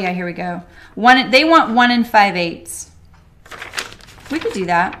the, oh yeah, here we go. They want 1 5/8. We could do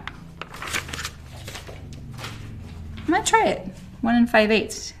that. I'm gonna try it. 1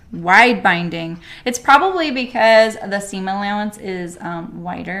 5/8. Wide binding. It's probably because the seam allowance is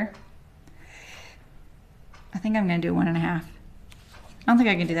wider. I think I'm gonna do 1 1/2. I don't think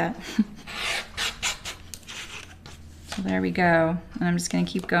I can do that. So there we go, and I'm just going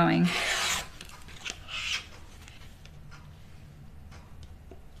to keep going.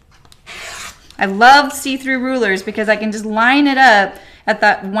 I love see-through rulers because I can just line it up at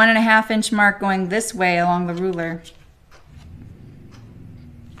that 1 1/2 inch mark going this way along the ruler.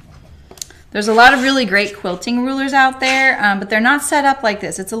 There's a lot of really great quilting rulers out there, but they're not set up like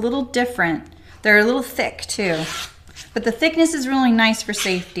this. It's a little different. They're a little thick too, but the thickness is really nice for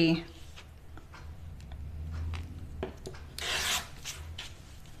safety.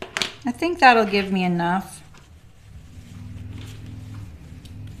 I think that'll give me enough.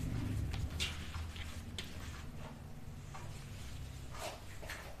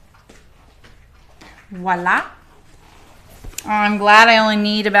 Voila. Oh, I'm glad I only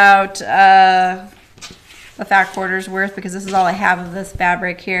need about a fat quarter's worth because this is all I have of this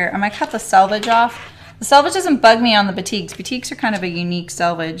fabric here. I'm going to cut the selvage off. The selvage doesn't bug me on the batiks. Batiks are kind of a unique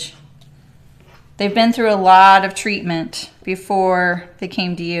selvage. They've been through a lot of treatment before they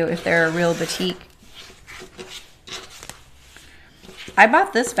came to you if they're a real batik. I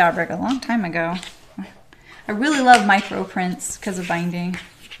bought this fabric a long time ago. I really love micro prints because of binding.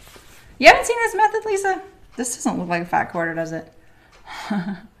 You haven't seen this method, Lisa? This doesn't look like a fat quarter, does it?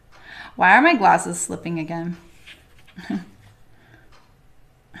 Why are my glasses slipping again?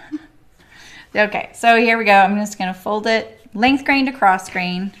 Okay, so here we go. I'm just gonna fold it length grain to cross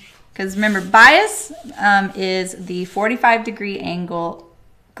grain. Because remember, bias is the 45-degree angle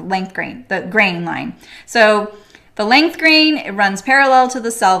length grain, the grain line. So the length grain, it runs parallel to the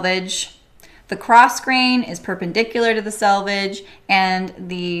selvage. The cross grain is perpendicular to the selvage, and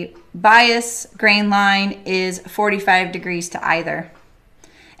the bias grain line is 45 degrees to either.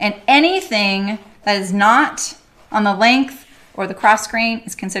 And anything that is not on the length or the cross grain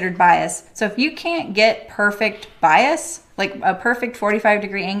is considered bias. So if you can't get perfect bias, like a perfect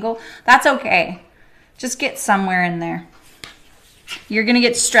 45-degree angle, that's okay. Just get somewhere in there. You're gonna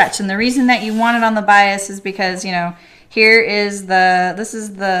get stretched, and the reason that you want it on the bias is because, you know, here is this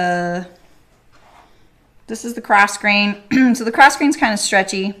is the cross grain. So the cross grain's kind of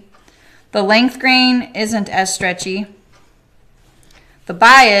stretchy. The length grain isn't as stretchy. The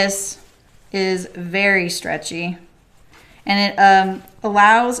bias is very stretchy, and it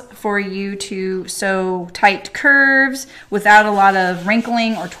allows for you to sew tight curves without a lot of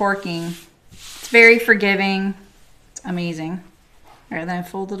wrinkling or torquing. It's very forgiving. It's amazing. All right, then I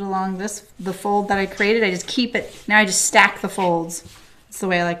fold it along the fold that I created. I just keep it. Now I just stack the folds. That's the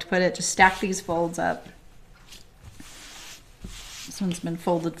way I like to put it. Just stack these folds up. This one's been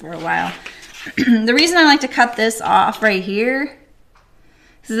folded for a while. The reason I like to cut this off right here,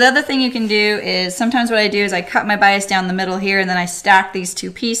 so the other thing you can do is, sometimes what I do is I cut my bias down the middle here, and then I stack these two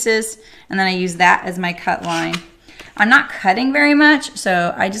pieces, and then I use that as my cut line. I'm not cutting very much,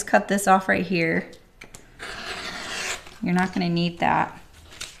 so I just cut this off right here. You're not going to need that.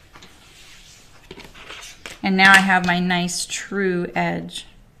 And now I have my nice true edge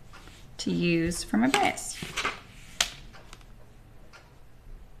to use for my bias.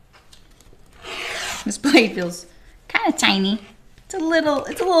 This blade feels kind of tiny. It's a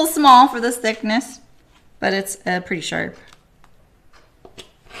little small for this thickness, but it's pretty sharp.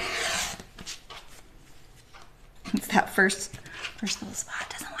 It's that first little spot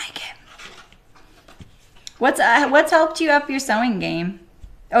doesn't like it. What's helped you up your sewing game?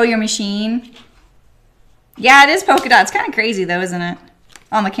 Oh, your machine. Yeah, it is polka dot. It's kind of crazy though, isn't it?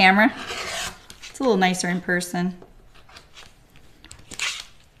 On the camera, it's a little nicer in person.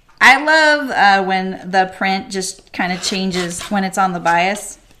 I love when the print just kind of changes when it's on the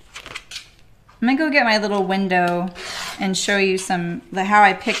bias. I'm gonna go get my little window and show you how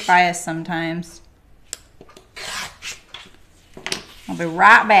I pick bias sometimes. I'll be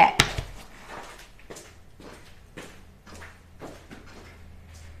right back.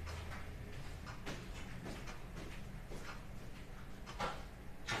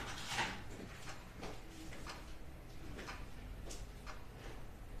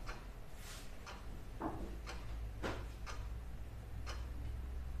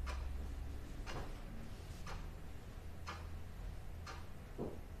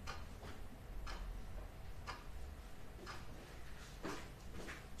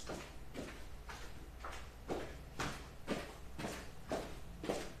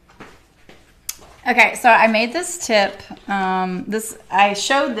 Okay, so I made this tip. I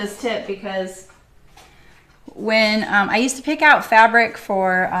showed this tip because when I used to pick out fabric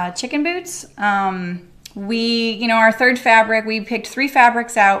for chicken boots, our third fabric, we picked 3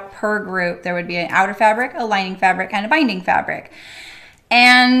 fabrics out per group. There would be an outer fabric, a lining fabric, and a binding fabric.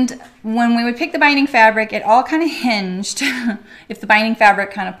 And when we would pick the binding fabric, it all kind of hinged if the binding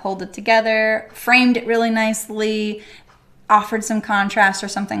fabric kind of pulled it together, framed it really nicely, offered some contrast or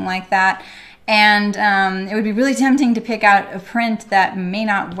something like that. And it would be really tempting to pick out a print that may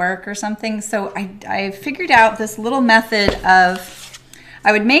not work or something. So I figured out this little method of,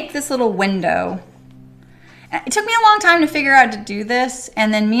 I would make this little window. It took me a long time to figure out to do this.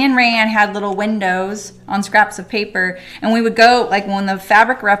 And then me and Rayanne had little windows on scraps of paper. And we would go, like when the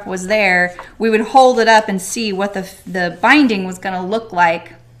fabric rep was there, we would hold it up and see what the binding was going to look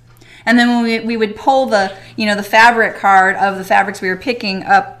like. And then when we would pull the fabric card of the fabrics we were picking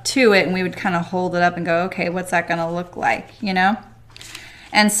up to it, and we would kind of hold it up and go, okay, what's that going to look like,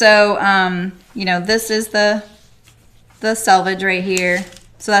 And so, this is the selvage right here.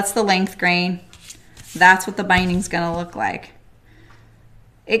 So that's the length grain. That's what the binding's going to look like.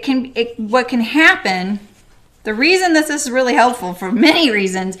 What can happen, the reason this is really helpful for many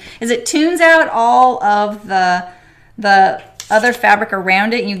reasons, is it tunes out all of the other fabric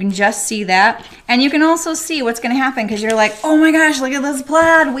around it, and you can just see that. And you can also see what's going to happen, because you're like, oh my gosh, look at this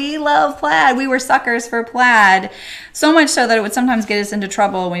plaid. We love plaid. We were suckers for plaid. So much so that it would sometimes get us into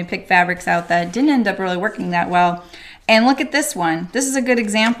trouble when we picked fabrics out that didn't end up really working that well. And look at this one. This is a good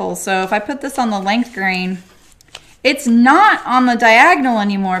example. So if I put this on the length grain, it's not on the diagonal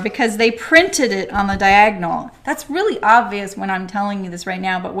anymore because they printed it on the diagonal. That's really obvious when I'm telling you this right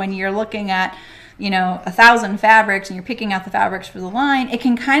now, but when you're looking at, you know, 1,000 fabrics and you're picking out the fabrics for the line, it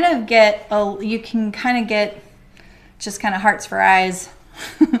can kind of get, you can kind of get just kind of hearts for eyes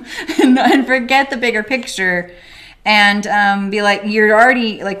and forget the bigger picture and be like, you're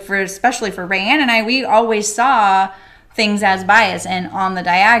already, like, for especially for Rayanne and I, we always saw things as bias and on the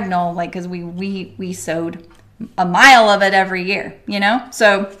diagonal, like, because we sewed a mile of it every year, you know?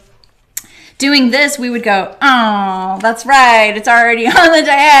 So doing this, we would go, oh, that's right, it's already on the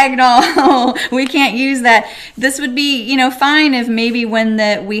diagonal. We can't use that. This would be, you know, fine if maybe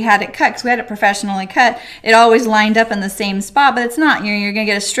when we had it cut, because we had it professionally cut, it always lined up in the same spot, but it's not. You're going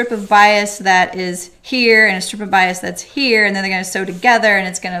to get a strip of bias that is here and a strip of bias that's here, and then they're going to sew together, and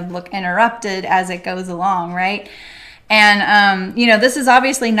it's going to look interrupted as it goes along, right? And, you know, this is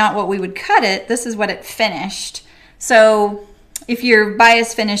obviously not what we would cut it. This is what it finished. So if your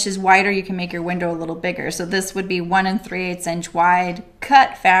bias finish is wider, you can make your window a little bigger. So this would be 1 3/8 inch wide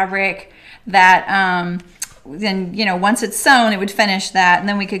cut fabric that then, you know, once it's sewn, it would finish that. And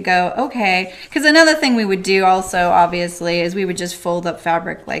then we could go, okay. Because another thing we would do also, obviously, is we would just fold up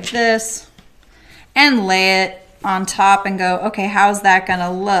fabric like this and lay it on top and go, okay, how's that going to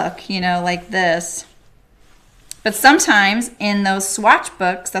look, you know, like this. But sometimes in those swatch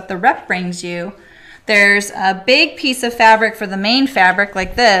books that the rep brings you, there's a big piece of fabric for the main fabric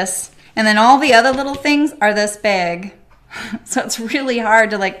like this, and then all the other little things are this big. So it's really hard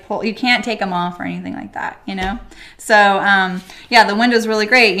to like pull, you can't take them off or anything like that, you know? So yeah, the window's really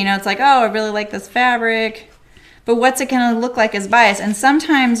great. You know, it's like, oh, I really like this fabric, but what's it gonna look like as bias? And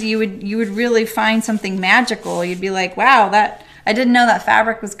sometimes you would really find something magical. You'd be like, wow, I didn't know that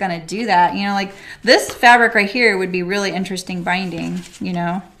fabric was going to do that. You know, like this fabric right here would be really interesting binding, you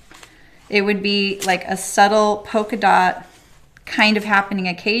know. It would be like a subtle polka dot kind of happening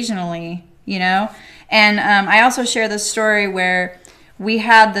occasionally, you know. And I also share this story where we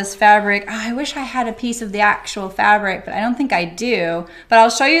had this fabric. Oh, I wish I had a piece of the actual fabric, but I don't think I do. But I'll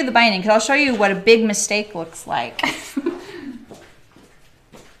show you the binding because I'll show you what a big mistake looks like.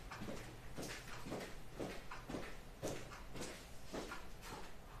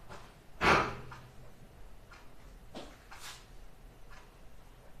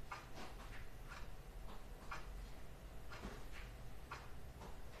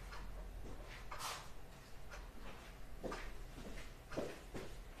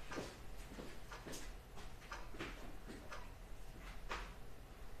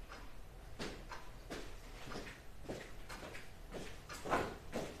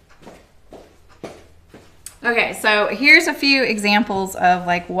 Okay, so here's a few examples of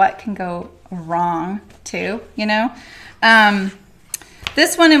like what can go wrong too, you know.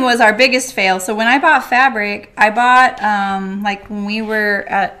 This one was our biggest fail. So when I bought fabric, I bought like when we were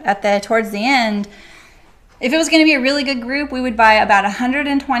towards the end, if it was going to be a really good group, we would buy about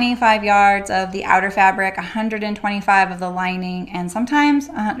 125 yards of the outer fabric, 125 of the lining, and sometimes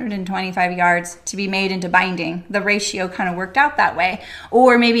 125 yards to be made into binding. The ratio kind of worked out that way,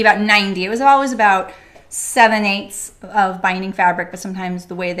 or maybe about 90. It was always about 7/8 of binding fabric, but sometimes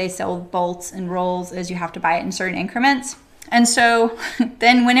the way they sell bolts and rolls is you have to buy it in certain increments. And so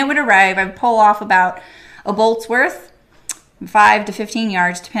then when it would arrive, I would pull off about a bolt's worth, 5 to 15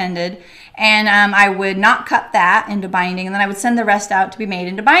 yards depended, and I would not cut that into binding, and then I would send the rest out to be made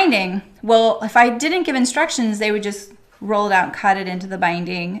into binding. Well, if I didn't give instructions, they would just roll it out and cut it into the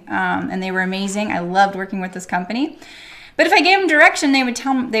binding, and they were amazing. I loved working with this company. But if I gave them direction, they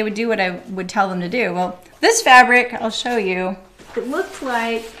would do what I would tell them to do. Well, this fabric, I'll show you. It looked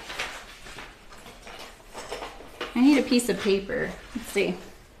like, I need a piece of paper. Let's see.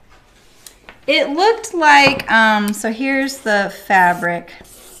 It looked like, so here's the fabric.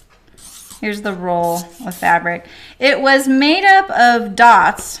 Here's the roll of fabric. It was made up of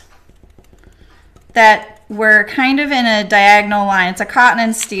dots that were kind of in a diagonal line. It's a cotton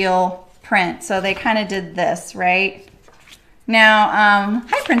and steel print, so they kind of did this, right? Now,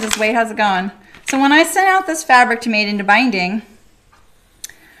 hi Princess Wade, how's it going? So when I sent out this fabric to Made into Binding,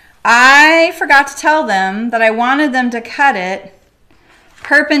 I forgot to tell them that I wanted them to cut it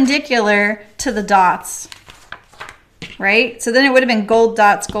perpendicular to the dots, right? So then it would have been gold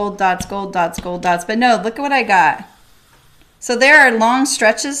dots, gold dots, gold dots, gold dots, but no, look at what I got. So there are long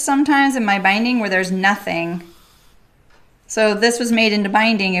stretches sometimes in my binding where there's nothing. So if this was made into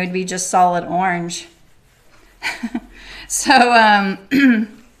binding, it would be just solid orange. So,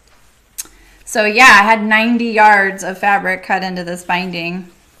 so yeah, I had 90 yards of fabric cut into this binding.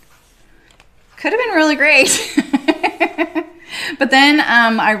 Could have been really great. But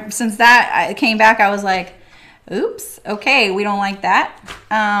then since I came back, I was like, oops, okay, we don't like that.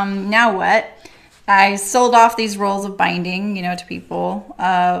 Now what? I sold off these rolls of binding, you know, to people.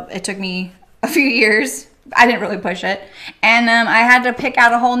 It took me a few years. I didn't really push it. And I had to pick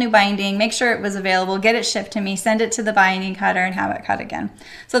out a whole new binding, make sure it was available, get it shipped to me, send it to the binding cutter, and have it cut again.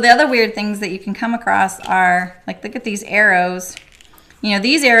 So the other weird things that you can come across are, like, look at these arrows. You know,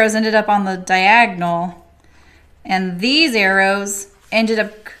 these arrows ended up on the diagonal, and these arrows ended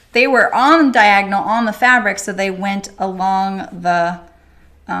up, they were on diagonal on the fabric, so they went along the,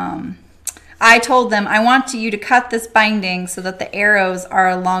 I told them, I want you to cut this binding so that the arrows are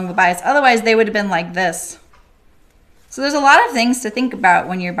along the bias. Otherwise, they would have been like this. So there's a lot of things to think about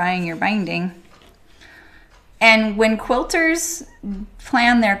when you're buying your binding. And when quilters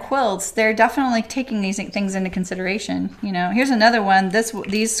plan their quilts, they're definitely taking these things into consideration. You know, here's another one.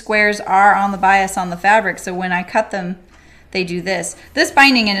 These squares are on the bias on the fabric, so when I cut them, they do this. This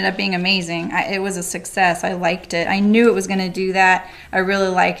binding ended up being amazing. It was a success. I liked it. I knew it was going to do that. I really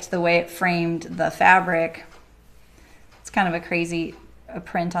liked the way it framed the fabric. It's kind of a crazy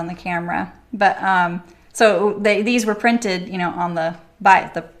print on the camera. But so these were printed, you know, on the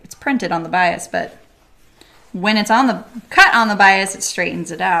bias. It's printed on the bias, but when it's on the cut on the bias, it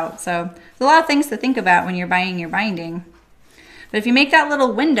straightens it out. So there's a lot of things to think about when you're buying your binding. But if you make that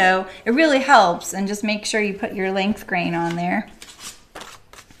little window, it really helps. And just make sure you put your length grain on there.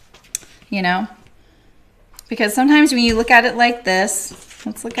 You know? Because sometimes when you look at it like this,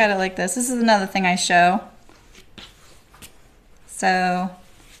 let's look at it like this. This is another thing I show. So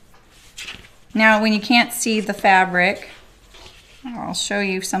now when you can't see the fabric, I'll show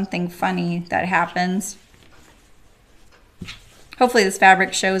you something funny that happens. Hopefully this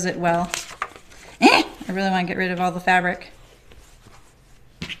fabric shows it well. I really want to get rid of all the fabric.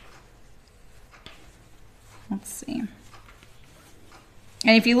 Let's see.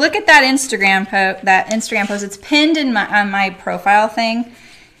 And if you look at that Instagram post, it's pinned in on my profile thing.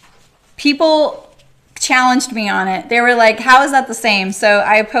 People challenged me on it. They were like, how is that the same? So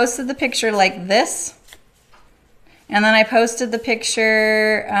I posted the picture like this. And then I posted the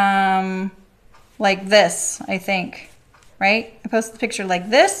picture like this, I think. Right? I posted the picture like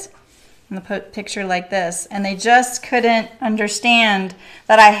this and the picture like this. And they just couldn't understand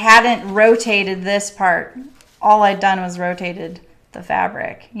that I hadn't rotated this part. All I'd done was rotated the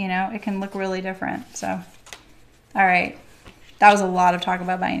fabric. You know, it can look really different. So, all right. That was a lot of talk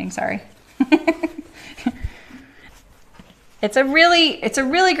about binding, sorry. It's a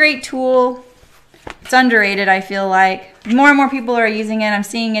really great tool. It's underrated, I feel like. More and more people are using it. I'm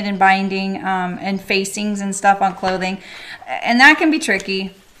seeing it in binding and facings and stuff on clothing. And that can be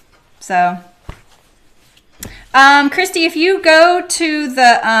tricky. So, Christy, if you go to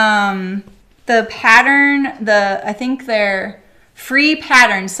the pattern, I think they're free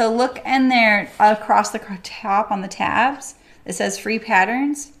patterns. So look in there across the top on the tabs. It says free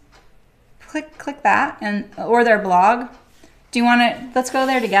patterns. Click that, or their blog. Do you want to, let's go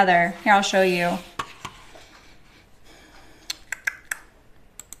there together. Here, I'll show you.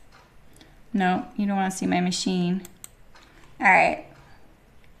 No, you don't want to see my machine. All right.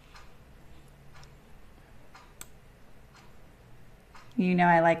 You know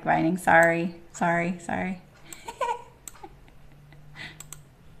I like binding. Sorry.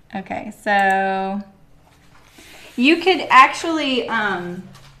 Okay, so you could actually,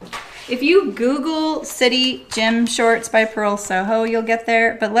 if you Google City Gym Shorts by Purl Soho, you'll get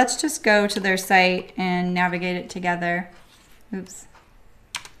there. But let's just go to their site and navigate it together. Oops.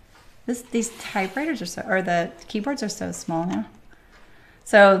 These typewriters are so, or the keyboards are so small now.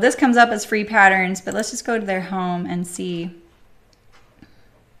 So this comes up as free patterns, but let's just go to their home and see.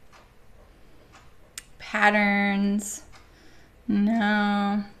 Patterns.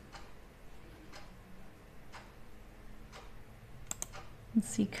 No. Let's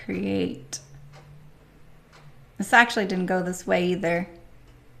see, create. This actually didn't go this way either.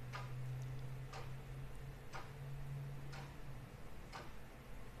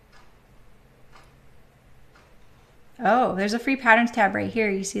 Oh, there's a free patterns tab right here.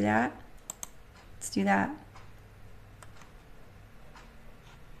 You see that? Let's do that.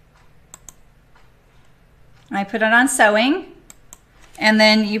 I put it on sewing, and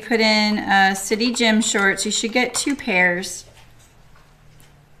then you put in City Gym Shorts. You should get 2 pairs.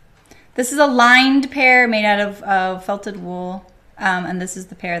 This is a lined pair made out of felted wool, and this is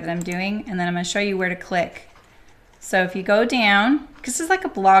the pair that I'm doing, and then I'm going to show you where to click. So if you go down, because this is like a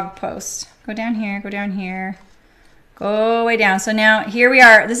blog post, go down here, go down here, go way down. So now here we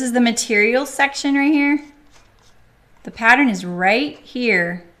are. This is the materials section right here. The pattern is right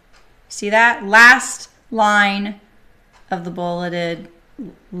here. See that? Last line, of the bulleted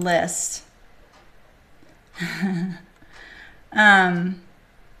list.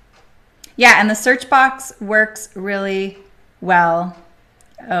 Yeah, and the search box works really well.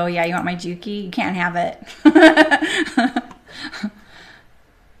 Oh yeah, you want my Juki? You can't have it.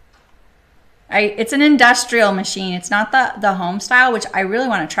 It's an industrial machine. It's not the home style, which I really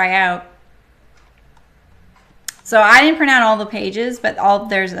want to try out. So I didn't print out all the pages, but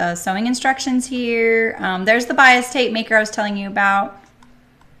there's sewing instructions here. There's the bias tape maker I was telling you about.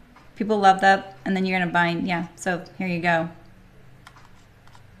 People love that. And then you're going to bind. Yeah, so here you go.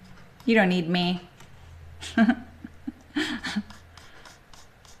 You don't need me.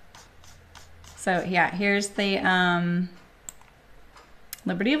 So yeah, here's the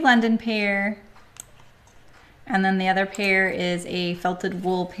Liberty of London pair. And then the other pair is a felted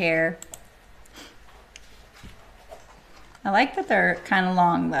wool pair. I like that they're kind of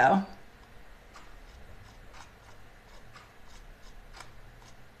long though.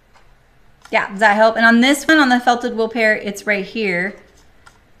 Yeah, does that help? And on this one, on the felted wool pair, it's right here.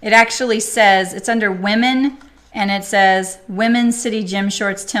 It actually says, it's under women, and it says women's city gym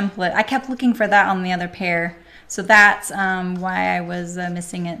shorts template. I kept looking for that on the other pair. So that's why I was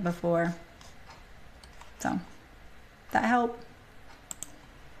missing it before. So, that help?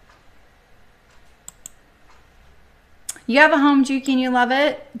 You have a home Juki and you love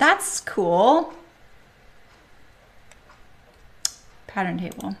it? That's cool. Pattern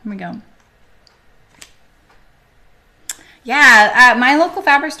table, here we go. Yeah, my local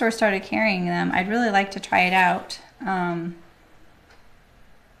fabric store started carrying them. I'd really like to try it out.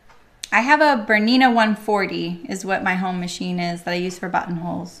 I have a Bernina 140 is what my home machine is that I use for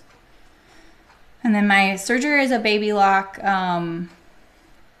buttonholes. And then my serger is a Baby Lock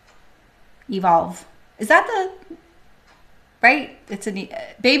Evolve. Is that the, right? It's a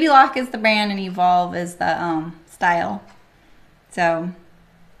Baby Lock is the brand and Evolve is the style. So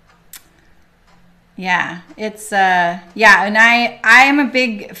yeah, it's yeah, and I am a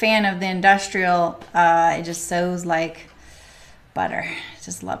big fan of the industrial. It just sews like butter.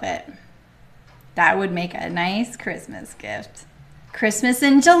 Just love it. That would make a nice Christmas gift. Christmas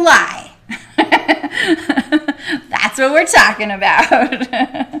in July. That's what we're talking about.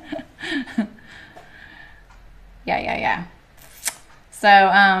 Yeah. So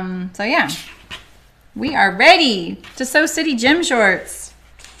yeah, we are ready to sew City Gym shorts.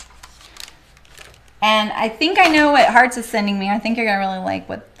 And I think I know what Hearts is sending me. I think you're going to really like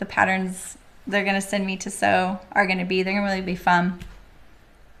what the patterns they're going to send me to sew are going to be. They're going to really be fun.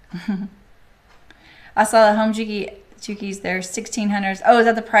 I saw the home Jukis. They're 1600s. Oh, is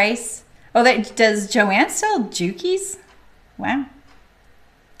that the price? Oh, does Joanne sell Jukis? Wow.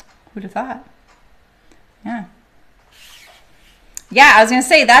 Who'd have thought? Yeah. Yeah, I was going to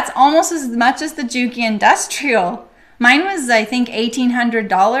say, that's almost as much as the Juki Industrial. Mine was, I think,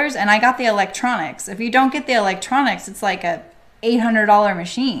 $1,800, and I got the electronics. If you don't get the electronics, it's like a $800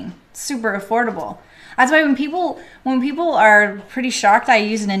 machine. Super affordable. That's why when people are pretty shocked I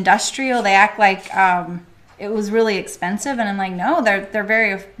use an industrial, they act like it was really expensive, and I'm like, no, they're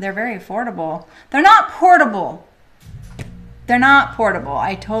very affordable. They're not portable. They're not portable.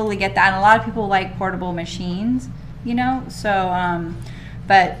 I totally get that, and a lot of people like portable machines, you know. So,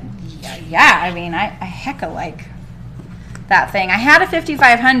 but yeah, I mean, I hecka like that thing. I had a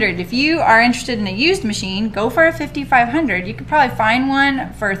 5500. If you are interested in a used machine, go for a 5500. You could probably find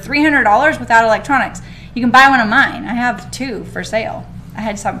one for $300 without electronics. You can buy one of mine. I have two for sale.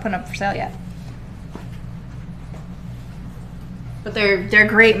 I just haven't put them up for sale yet. But they're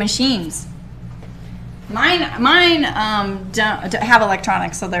great machines. Mine don't have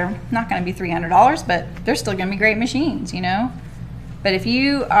electronics, so they're not going to be $300, but they're still going to be great machines, you know. But if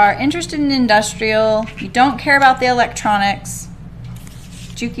you are interested in industrial, you don't care about the electronics,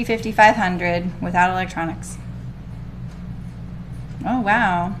 Juki 5500 without electronics. Oh,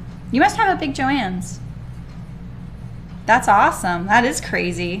 wow. You must have a big Joann's. That's awesome. That is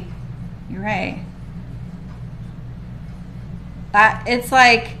crazy. You're right. It's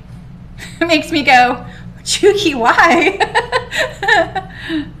like, it makes me go, Juki, why?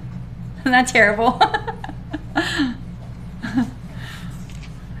 Isn't that terrible?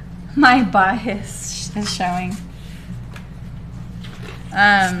 My bias is showing.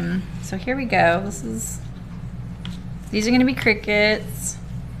 So here we go. These are gonna be crickets.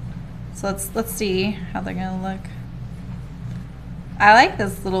 So let's see how they're gonna look. I like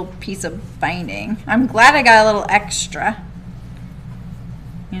this little piece of binding. I'm glad I got a little extra.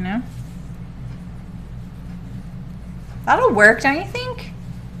 You know? That'll work, don't you think?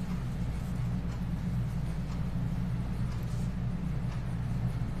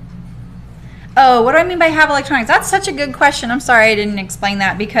 Oh, what do I mean by have electronics? That's such a good question. I'm sorry I didn't explain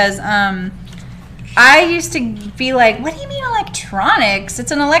that because I used to be like, what do you mean electronics? It's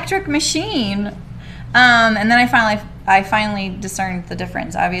an electric machine. And then I finally discerned the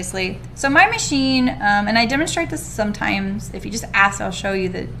difference, obviously. So my machine, and I demonstrate this sometimes. If you just ask, I'll show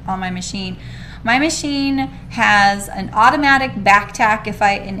you on my machine. My machine has an automatic back tack if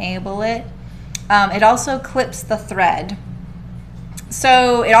I enable it. It also clips the thread.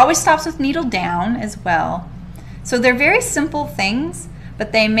 So it always stops with needle down as well. So they're very simple things,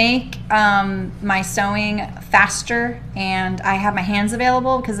 but they make my sewing faster, and I have my hands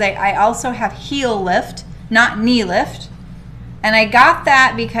available because I also have heel lift, not knee lift. And I got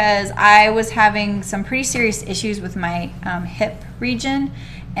that because I was having some pretty serious issues with my hip region,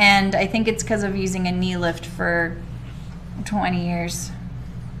 and I think it's because of using a knee lift for 20 years.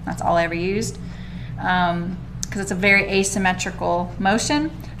 That's all I ever used. Because it's a very asymmetrical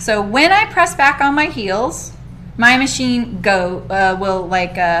motion. So when I press back on my heels, my machine will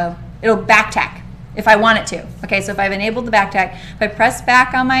it'll back tack if I want it to. Okay, so if I've enabled the back tack, if I press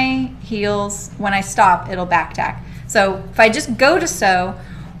back on my heels, when I stop, it'll back tack. So if I just go to sew,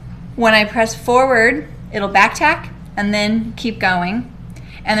 when I press forward, it'll back tack and then keep going.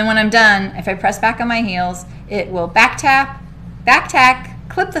 And then when I'm done, if I press back on my heels, it will back tack,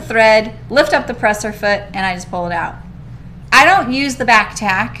 clip the thread, lift up the presser foot, and I just pull it out. I don't use the back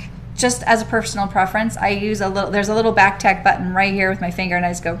tack just as a personal preference. I use there's a little back tack button right here with my finger, and I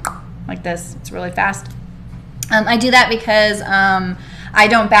just go like this. It's really fast. I do that because I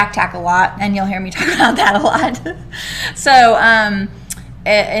don't back tack a lot, and you'll hear me talk about that a lot. So,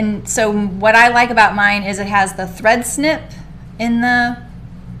 and so what I like about mine is it has the thread snip in the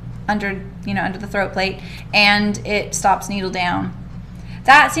under the throat plate, and it stops needle down.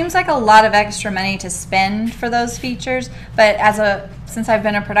 That seems like a lot of extra money to spend for those features, but since I've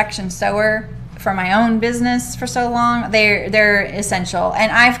been a production sewer for my own business for so long, they're essential.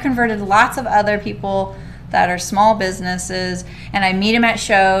 And I've converted lots of other people that are small businesses, and I meet them at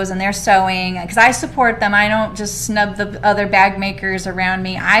shows and they're sewing because I support them. I don't just snub the other bag makers around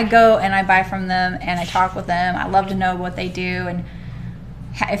me. I go and I buy from them and I talk with them. I love to know what they do and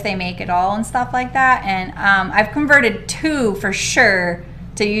if they make it all and stuff like that. And I've converted 2 for sure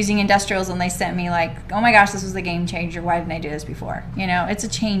to using industrials, and they sent me like, oh my gosh, this was a game changer. Why didn't I do this before? It's a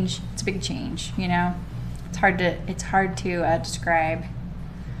change. It's a big change. It's hard to describe.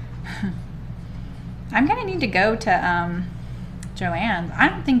 I'm gonna need to go to Joann's. I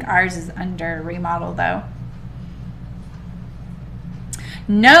don't think ours is under remodel though.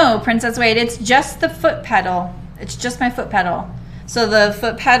 No, Princess Wade, it's just the foot pedal. It's just my foot pedal. So the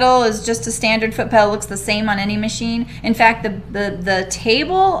foot pedal is just a standard foot pedal. It looks the same on any machine. In fact, the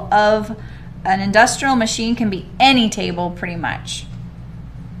table of an industrial machine can be any table pretty much.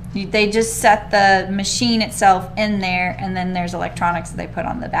 They just set the machine itself in there, and then there's electronics that they put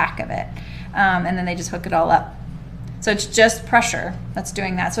on the back of it. And then they just hook it all up. So it's just pressure that's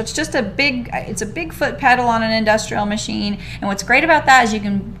doing that. So it's just a big foot pedal on an industrial machine. And what's great about that is you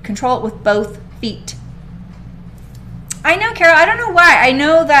can control it with both feet. I know, Carol, I don't know why. I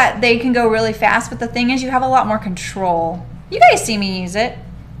know that they can go really fast, but the thing is you have a lot more control. You guys see me use it.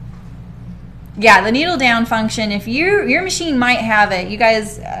 Yeah, the needle down function, if your machine might have it. You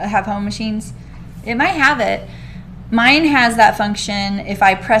guys have home machines? It might have it. Mine has that function. If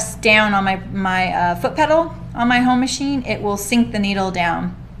I press down on my foot pedal on my home machine, it will sink the needle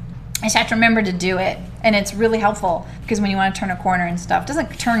down. I just have to remember to do it, and it's really helpful because when you want to turn a corner and stuff, it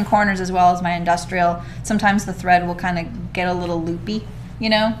doesn't turn corners as well as my industrial. Sometimes the thread will kind of get a little loopy,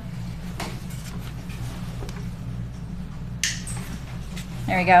 There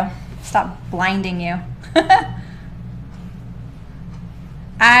we go. Stop blinding you.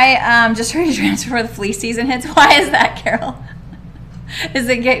 I just heard you transfer for the flea season hits. Why is that, Carol? Is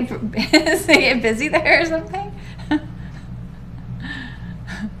it get busy there or something?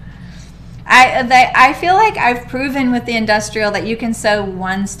 I feel like I've proven with the industrial that you can sew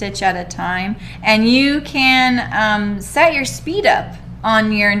 1 stitch at a time, and you can set your speed up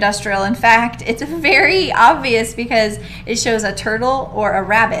on your industrial. In fact, it's very obvious because it shows a turtle or a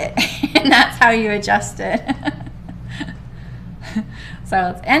rabbit, and that's how you adjust it.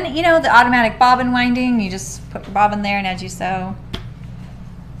 So, and the automatic bobbin winding, you just put your bobbin there and as you sew.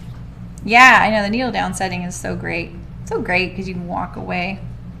 Yeah, I know the needle down setting is so great. So great because you can walk away.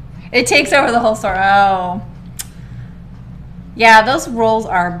 It takes over the whole store. Oh. Yeah, those rolls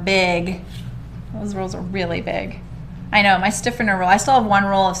are big. Those rolls are really big. I know, my stiffener roll. I still have 1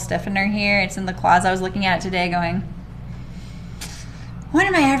 roll of stiffener here. It's in the closet. I was looking at it today going, when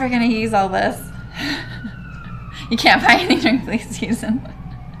am I ever going to use all this? You can't buy anything during flea season.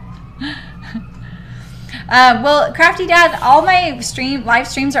 Well, Crafty Dad, all my live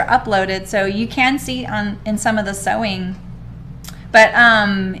streams are uploaded, so you can see in some of the sewing. But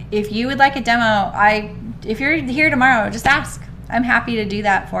if you would like a demo, if you're here tomorrow, just ask. I'm happy to do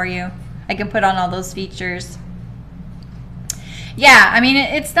that for you. I can put on all those features. Yeah, I mean,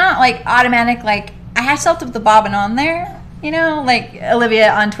 it's not like automatic, like I still have to put the bobbin on there. You know, like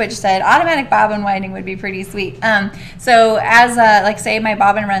Olivia on Twitch said, automatic bobbin winding would be pretty sweet. So as like say my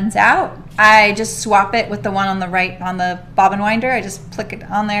bobbin runs out, I just swap it with the one on the right on the bobbin winder. I just click it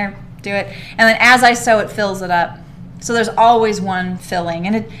on there, do it, and then as I sew, it fills it up. So there's always one filling,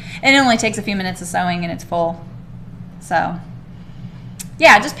 and it only takes a few minutes of sewing and it's full. So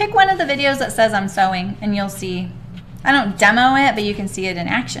yeah, just pick one of the videos that says I'm sewing, and you'll see. I don't demo it, but you can see it in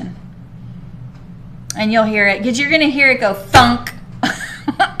action. And you'll hear it, because you're going to hear it go thunk.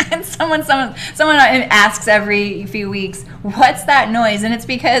 And someone asks every few weeks, what's that noise? And it's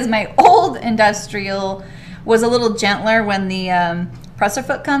because my old industrial was a little gentler when the presser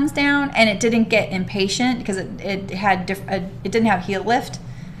foot comes down, and it didn't get impatient because it didn't have heel lift.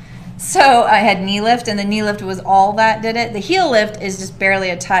 So I had knee lift, and the knee lift was all that did it. The heel lift is just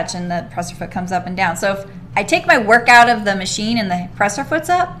barely a touch, and the presser foot comes up and down. So if I take my work out of the machine and the presser foot's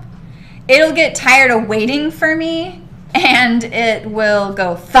up, it'll get tired of waiting for me, and it will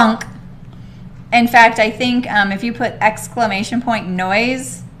go thunk. In fact, I think if you put exclamation point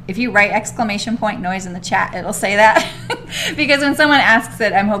noise, if you write exclamation point noise in the chat, it'll say that. Because when someone asks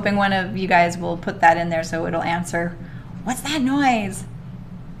it, I'm hoping one of you guys will put that in there so it'll answer, what's that noise?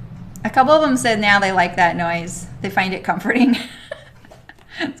 A couple of them said now they like that noise. They find it comforting.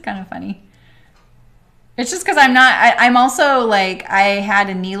 It's kind of funny. It's just because I'm also like, I had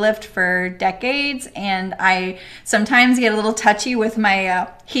a knee lift for decades, and I sometimes get a little touchy with my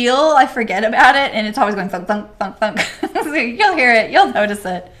heel. I forget about it, and it's always going thunk, thunk, thunk, thunk. So you'll hear it. You'll notice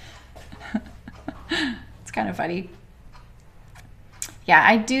it. It's kind of funny. Yeah,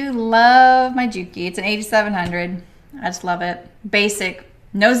 I do love my Juki. It's an 8700. I just love it. Basic.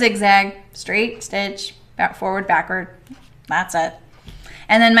 No zigzag. Straight stitch. Forward, backward. That's it.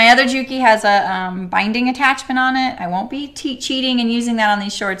 And then my other Juki has a binding attachment on it. I won't be cheating and using that on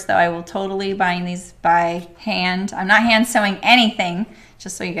these shorts, though. I will totally bind these by hand. I'm not hand sewing anything,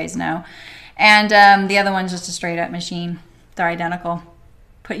 just so you guys know. And the other one's just a straight up machine. They're identical.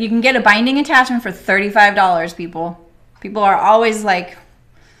 You can get a binding attachment for $35, people. People are always like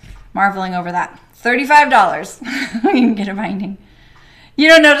marveling over that. $35. You can get a binding. You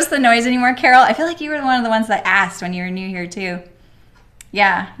don't notice the noise anymore, Carol? I feel like you were one of the ones that asked when you were new here, too.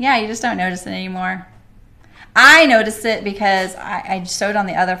 Yeah, you just don't notice it anymore. I noticed it because I sewed on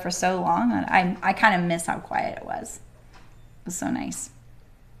the other for so long, and I kind of miss how quiet it was. It was so nice.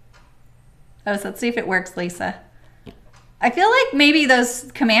 Oh, so let's see if it works, Lisa. I feel like maybe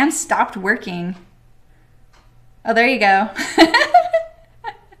those commands stopped working. Oh, there you go.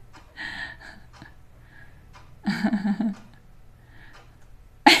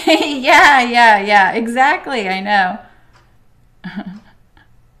 Yeah, exactly, I know.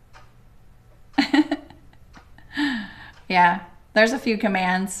 Yeah, there's a few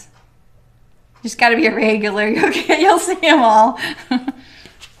commands. You just got to be a regular. You'll see them all.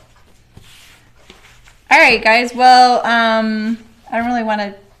 All right, guys. Well, I don't really want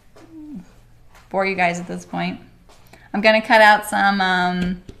to bore you guys at this point. I'm going to cut out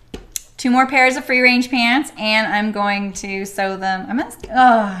some 2 more pairs of free range pants, and I'm going to sew them.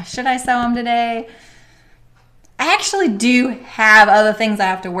 Should I sew them today? I actually do have other things I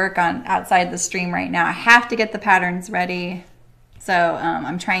have to work on outside the stream right now. I have to get the patterns ready. So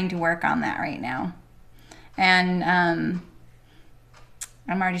I'm trying to work on that right now. And I'm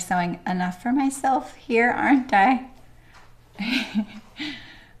already sewing enough for myself here, aren't I?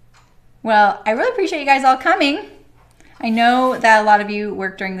 Well, I really appreciate you guys all coming. I know that a lot of you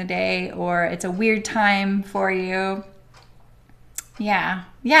work during the day, or it's a weird time for you. Yeah,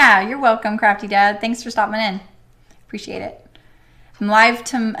 you're welcome, Crafty Dad. Thanks for stopping in. Appreciate it. I'm live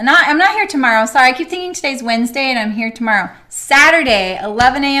I'm not here tomorrow. Sorry, I keep thinking today's Wednesday and I'm here tomorrow. Saturday,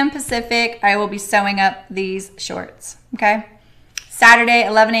 11 a.m. Pacific, I will be sewing up these shorts. Okay? Saturday,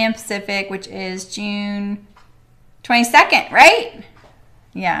 11 a.m. Pacific, which is June 22nd, right?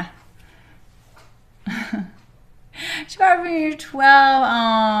 Yeah. She got me 12.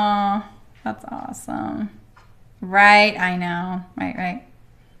 Oh, that's awesome. Right, I know. Right.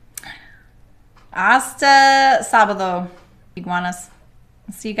 Hasta sábado, iguanas.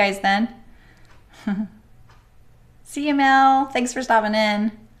 I'll see you guys then. See you, Mel. Thanks for stopping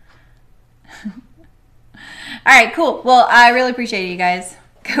in. All right, cool. Well, I really appreciate you guys.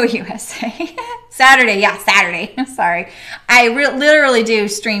 Go USA. Saturday, yeah, Saturday. Sorry. I literally do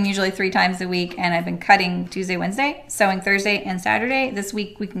stream usually 3 times a week, and I've been cutting Tuesday, Wednesday, sewing Thursday and Saturday. This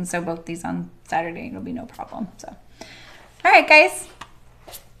week we can sew both these on Saturday. It'll be no problem. So, all right, guys.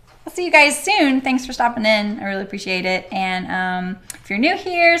 I'll see you guys soon. Thanks for stopping in. I really appreciate it. And if you're new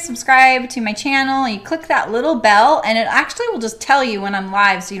here, subscribe to my channel. You click that little bell, and it actually will just tell you when I'm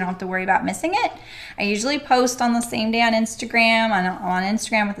live, so you don't have to worry about missing it. I usually post on the same day on Instagram, on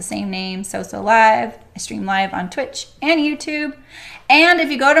Instagram with the same name, SewSewLive. I stream live on Twitch and YouTube. And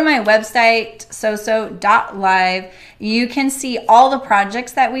if you go to my website, SewSew.live, you can see all the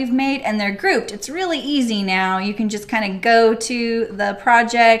projects that we've made, and they're grouped. It's really easy now. You can just kind of go to the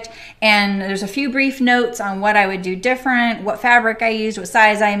project, and there's a few brief notes on what I would do different, what fabric I used, what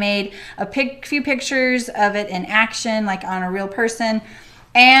size I made, few pictures of it in action, like on a real person,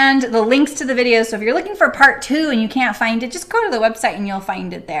 and the links to the video. So if you're looking for part 2 and you can't find it, just go to the website and you'll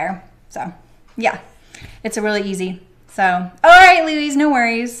find it there. So yeah, it's a really easy. So, all right, Louise, no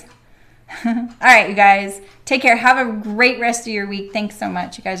worries. All right, you guys, take care. Have a great rest of your week. Thanks so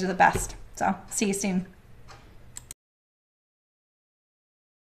much. You guys are the best. So see you soon.